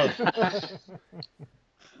 Yes, it was.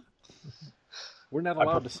 We're not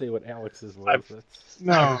allowed to say what Alex's was.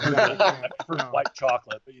 No. White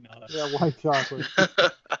chocolate, but you know. Yeah, white chocolate.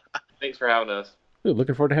 Thanks for having us. Ooh,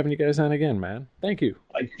 looking forward to having you guys on again, man. Thank you.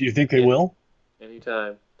 Do you think they will?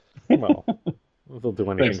 Anytime. Well, they'll do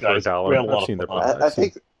anything for $1. I've seen their products.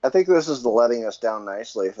 I think this is the letting us down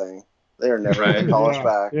nicely thing. They're never going to call us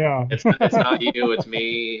back. Yeah. It's not you, it's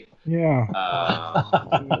me. Yeah.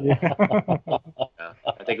 Yeah.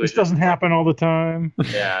 I think this doesn't happen all the time.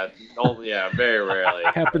 Yeah. Very rarely.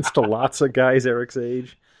 Happens to lots of guys Eric's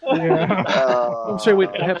age. Yeah. I'm sorry, wait,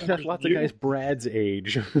 it happens to lots of guys Brad's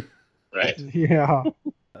age. Right. Yeah.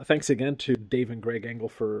 Thanks again to Dave and Greg Engel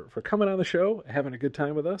for coming on the show, having a good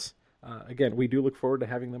time with us. Again, we do look forward to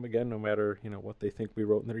having them again, no matter what they think we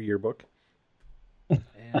wrote in their yearbook.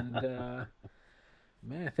 And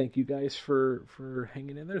man, thank you guys for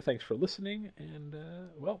hanging in there. Thanks for listening. And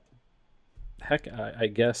well, heck, I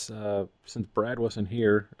guess since Brad wasn't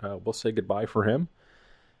here, we'll say goodbye for him.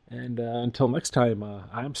 And until next time,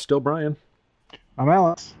 I'm still Brian. I'm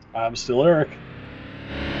Alex. I'm still Eric.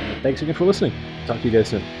 Thanks again for listening. Talk to you guys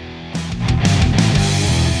soon.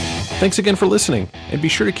 Thanks again for listening, and be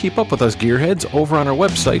sure to keep up with us gearheads over on our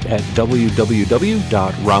website at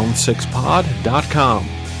www.round6pod.com.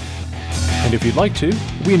 And if you'd like to,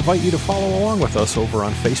 we invite you to follow along with us over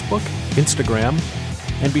on Facebook, Instagram,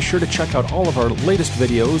 and be sure to check out all of our latest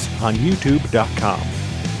videos on youtube.com.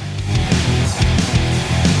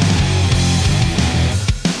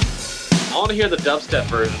 I want to hear the dubstep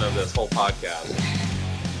version of this whole podcast.